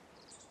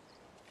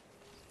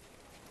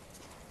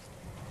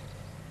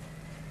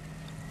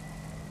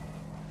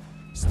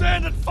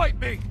 Stand and fight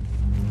me!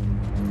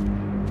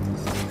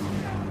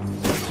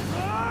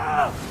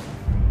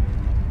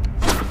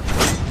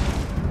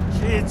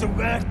 It's a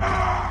rat.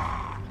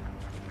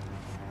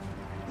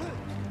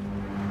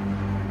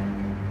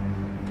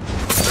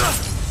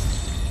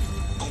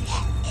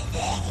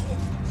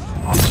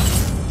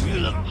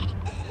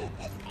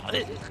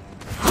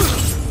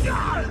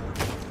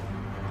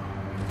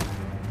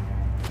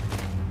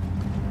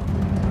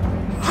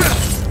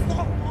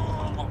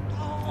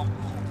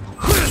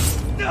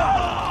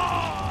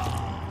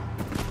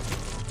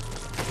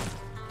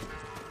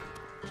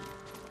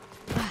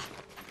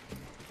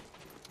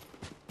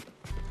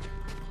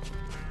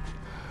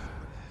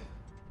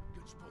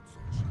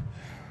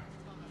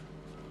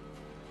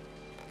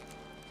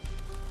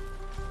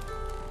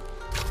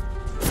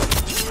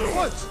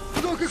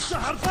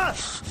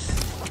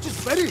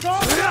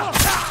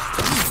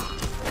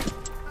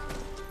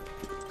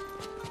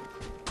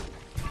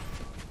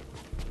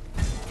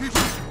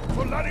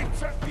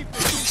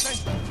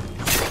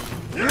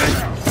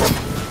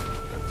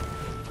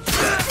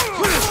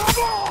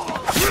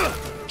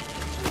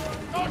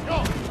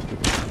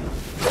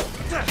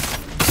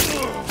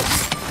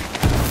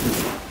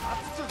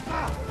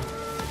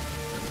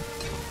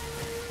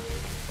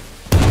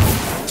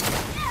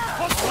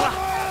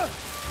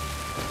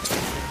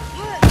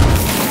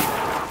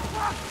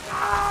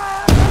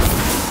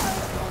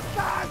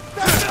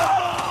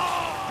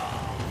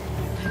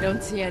 I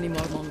don't see any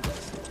more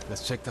Mongols.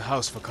 Let's check the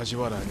house for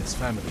Kajiwara and his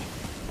family.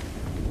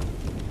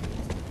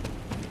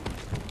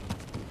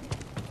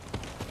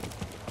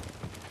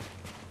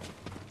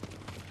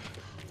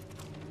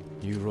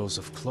 New rolls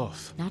of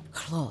cloth. Not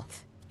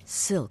cloth.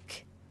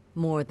 Silk.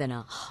 More than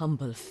a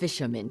humble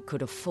fisherman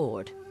could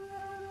afford.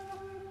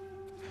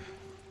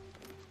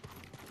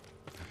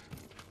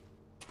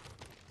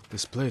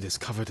 This blade is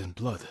covered in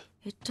blood.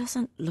 It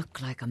doesn't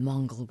look like a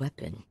Mongol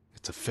weapon.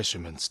 It's a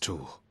fisherman's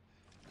tool.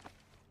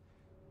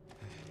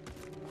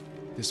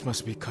 This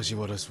must be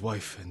Kajiwara's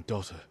wife and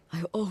daughter.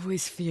 I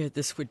always feared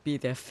this would be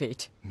their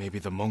fate. Maybe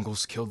the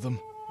Mongols killed them?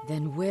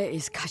 Then where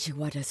is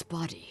Kajiwara's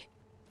body?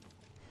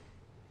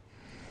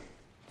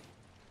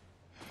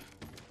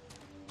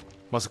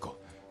 Masako,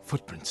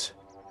 footprints.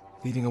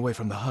 Leading away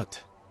from the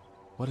hut.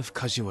 What if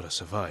Kajiwara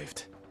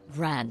survived?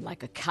 Ran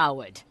like a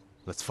coward.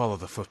 Let's follow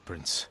the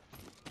footprints.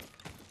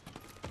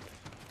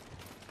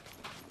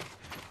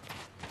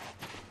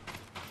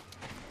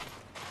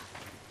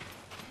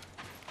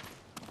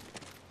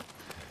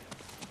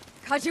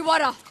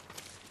 Kajiwara!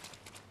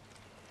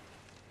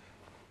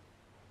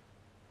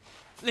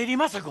 Lady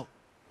Masako!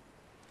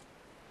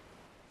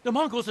 The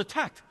Mongols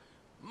attacked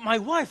my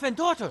wife and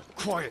daughter!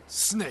 Quiet,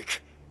 snake!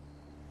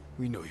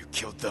 We know you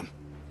killed them.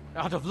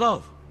 Out of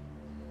love.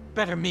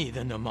 Better me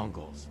than the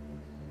Mongols.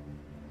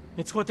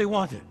 It's what they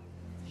wanted.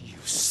 You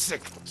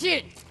sick...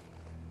 Jin!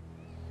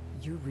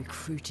 You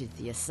recruited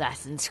the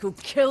assassins who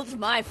killed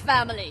my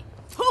family!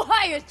 Who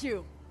hired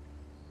you?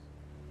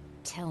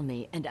 Tell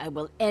me, and I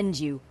will end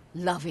you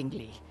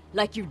lovingly,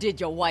 like you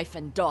did your wife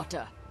and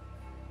daughter.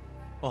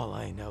 All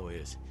I know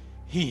is,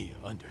 he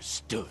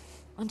understood.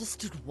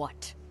 Understood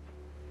what?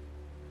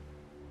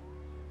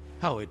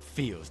 How it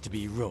feels to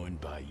be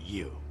ruined by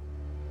you.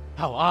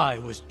 How I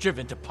was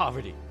driven to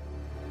poverty.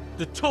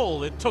 The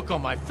toll it took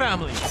on my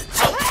family.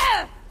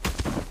 I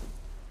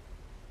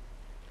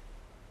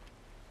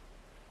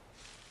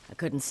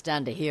couldn't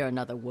stand to hear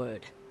another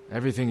word.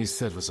 Everything you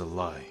said was a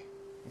lie.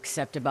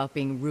 Except about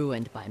being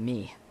ruined by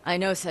me. I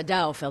know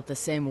Sadao felt the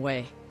same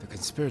way. The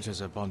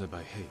conspirators are bonded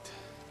by hate.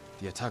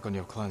 The attack on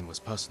your clan was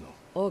personal.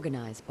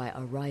 Organized by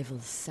a rival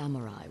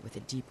samurai with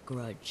a deep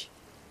grudge.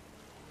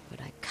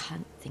 But I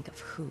can't think of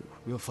who.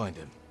 We'll find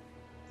him.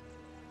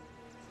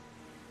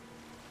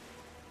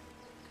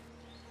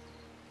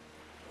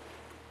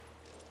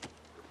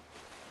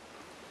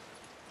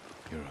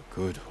 You're a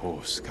good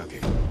horse,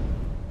 Kage.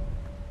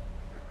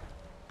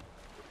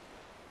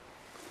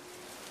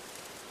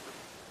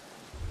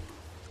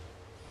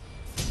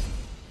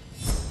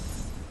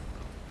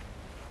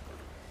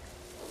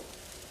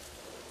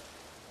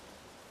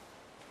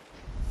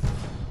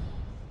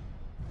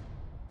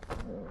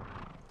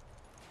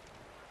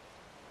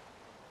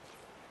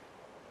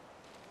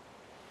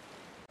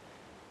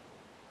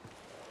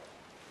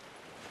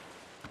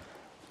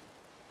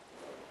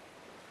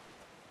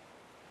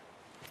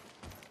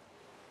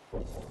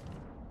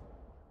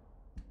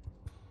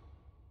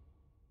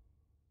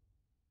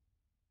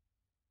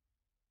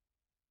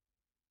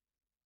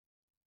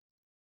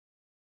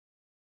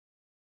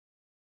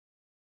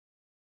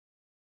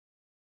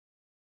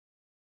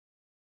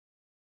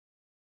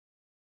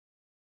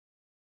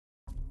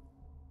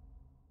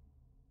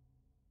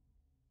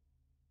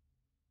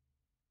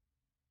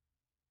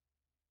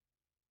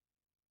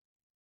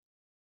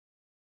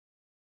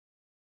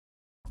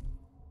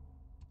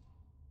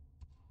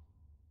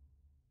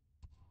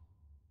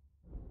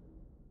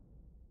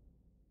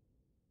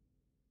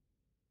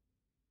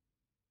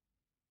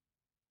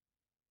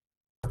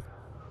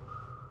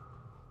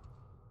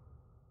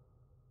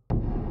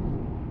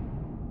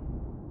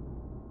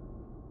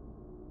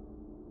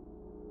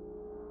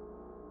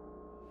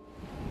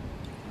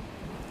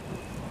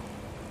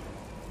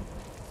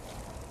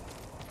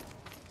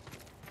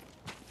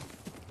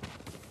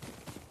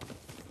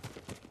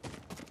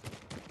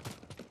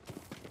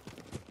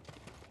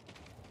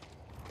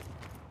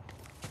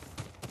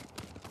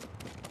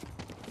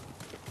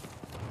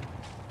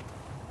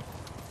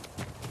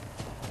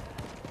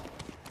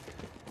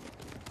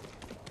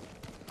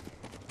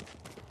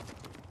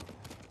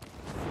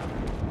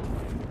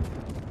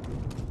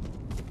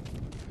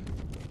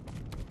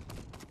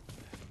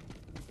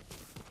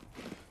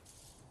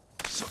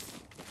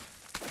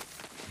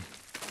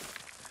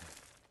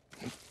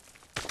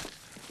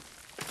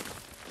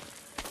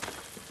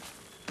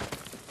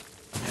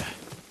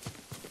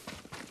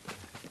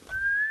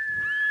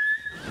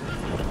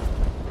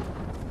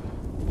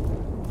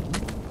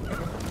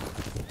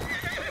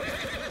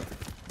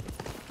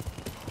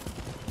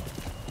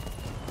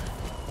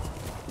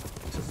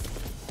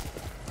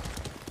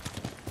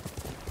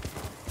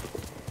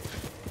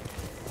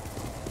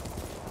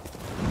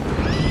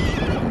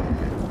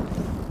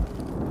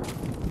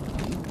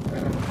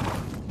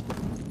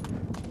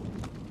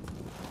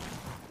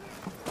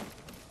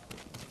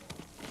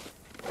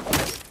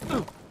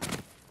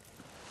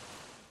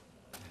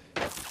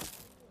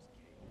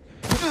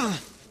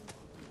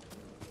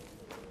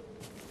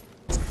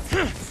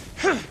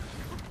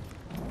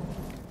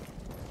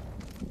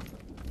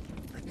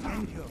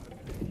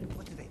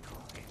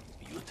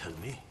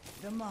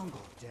 The Mongol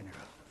general,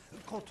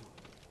 Kotu.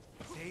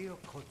 Seiyo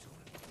Kotu.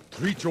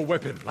 Treat your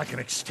weapon like an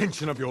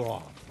extension of your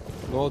arm.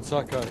 Lord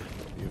Sakai,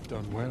 you've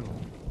done well.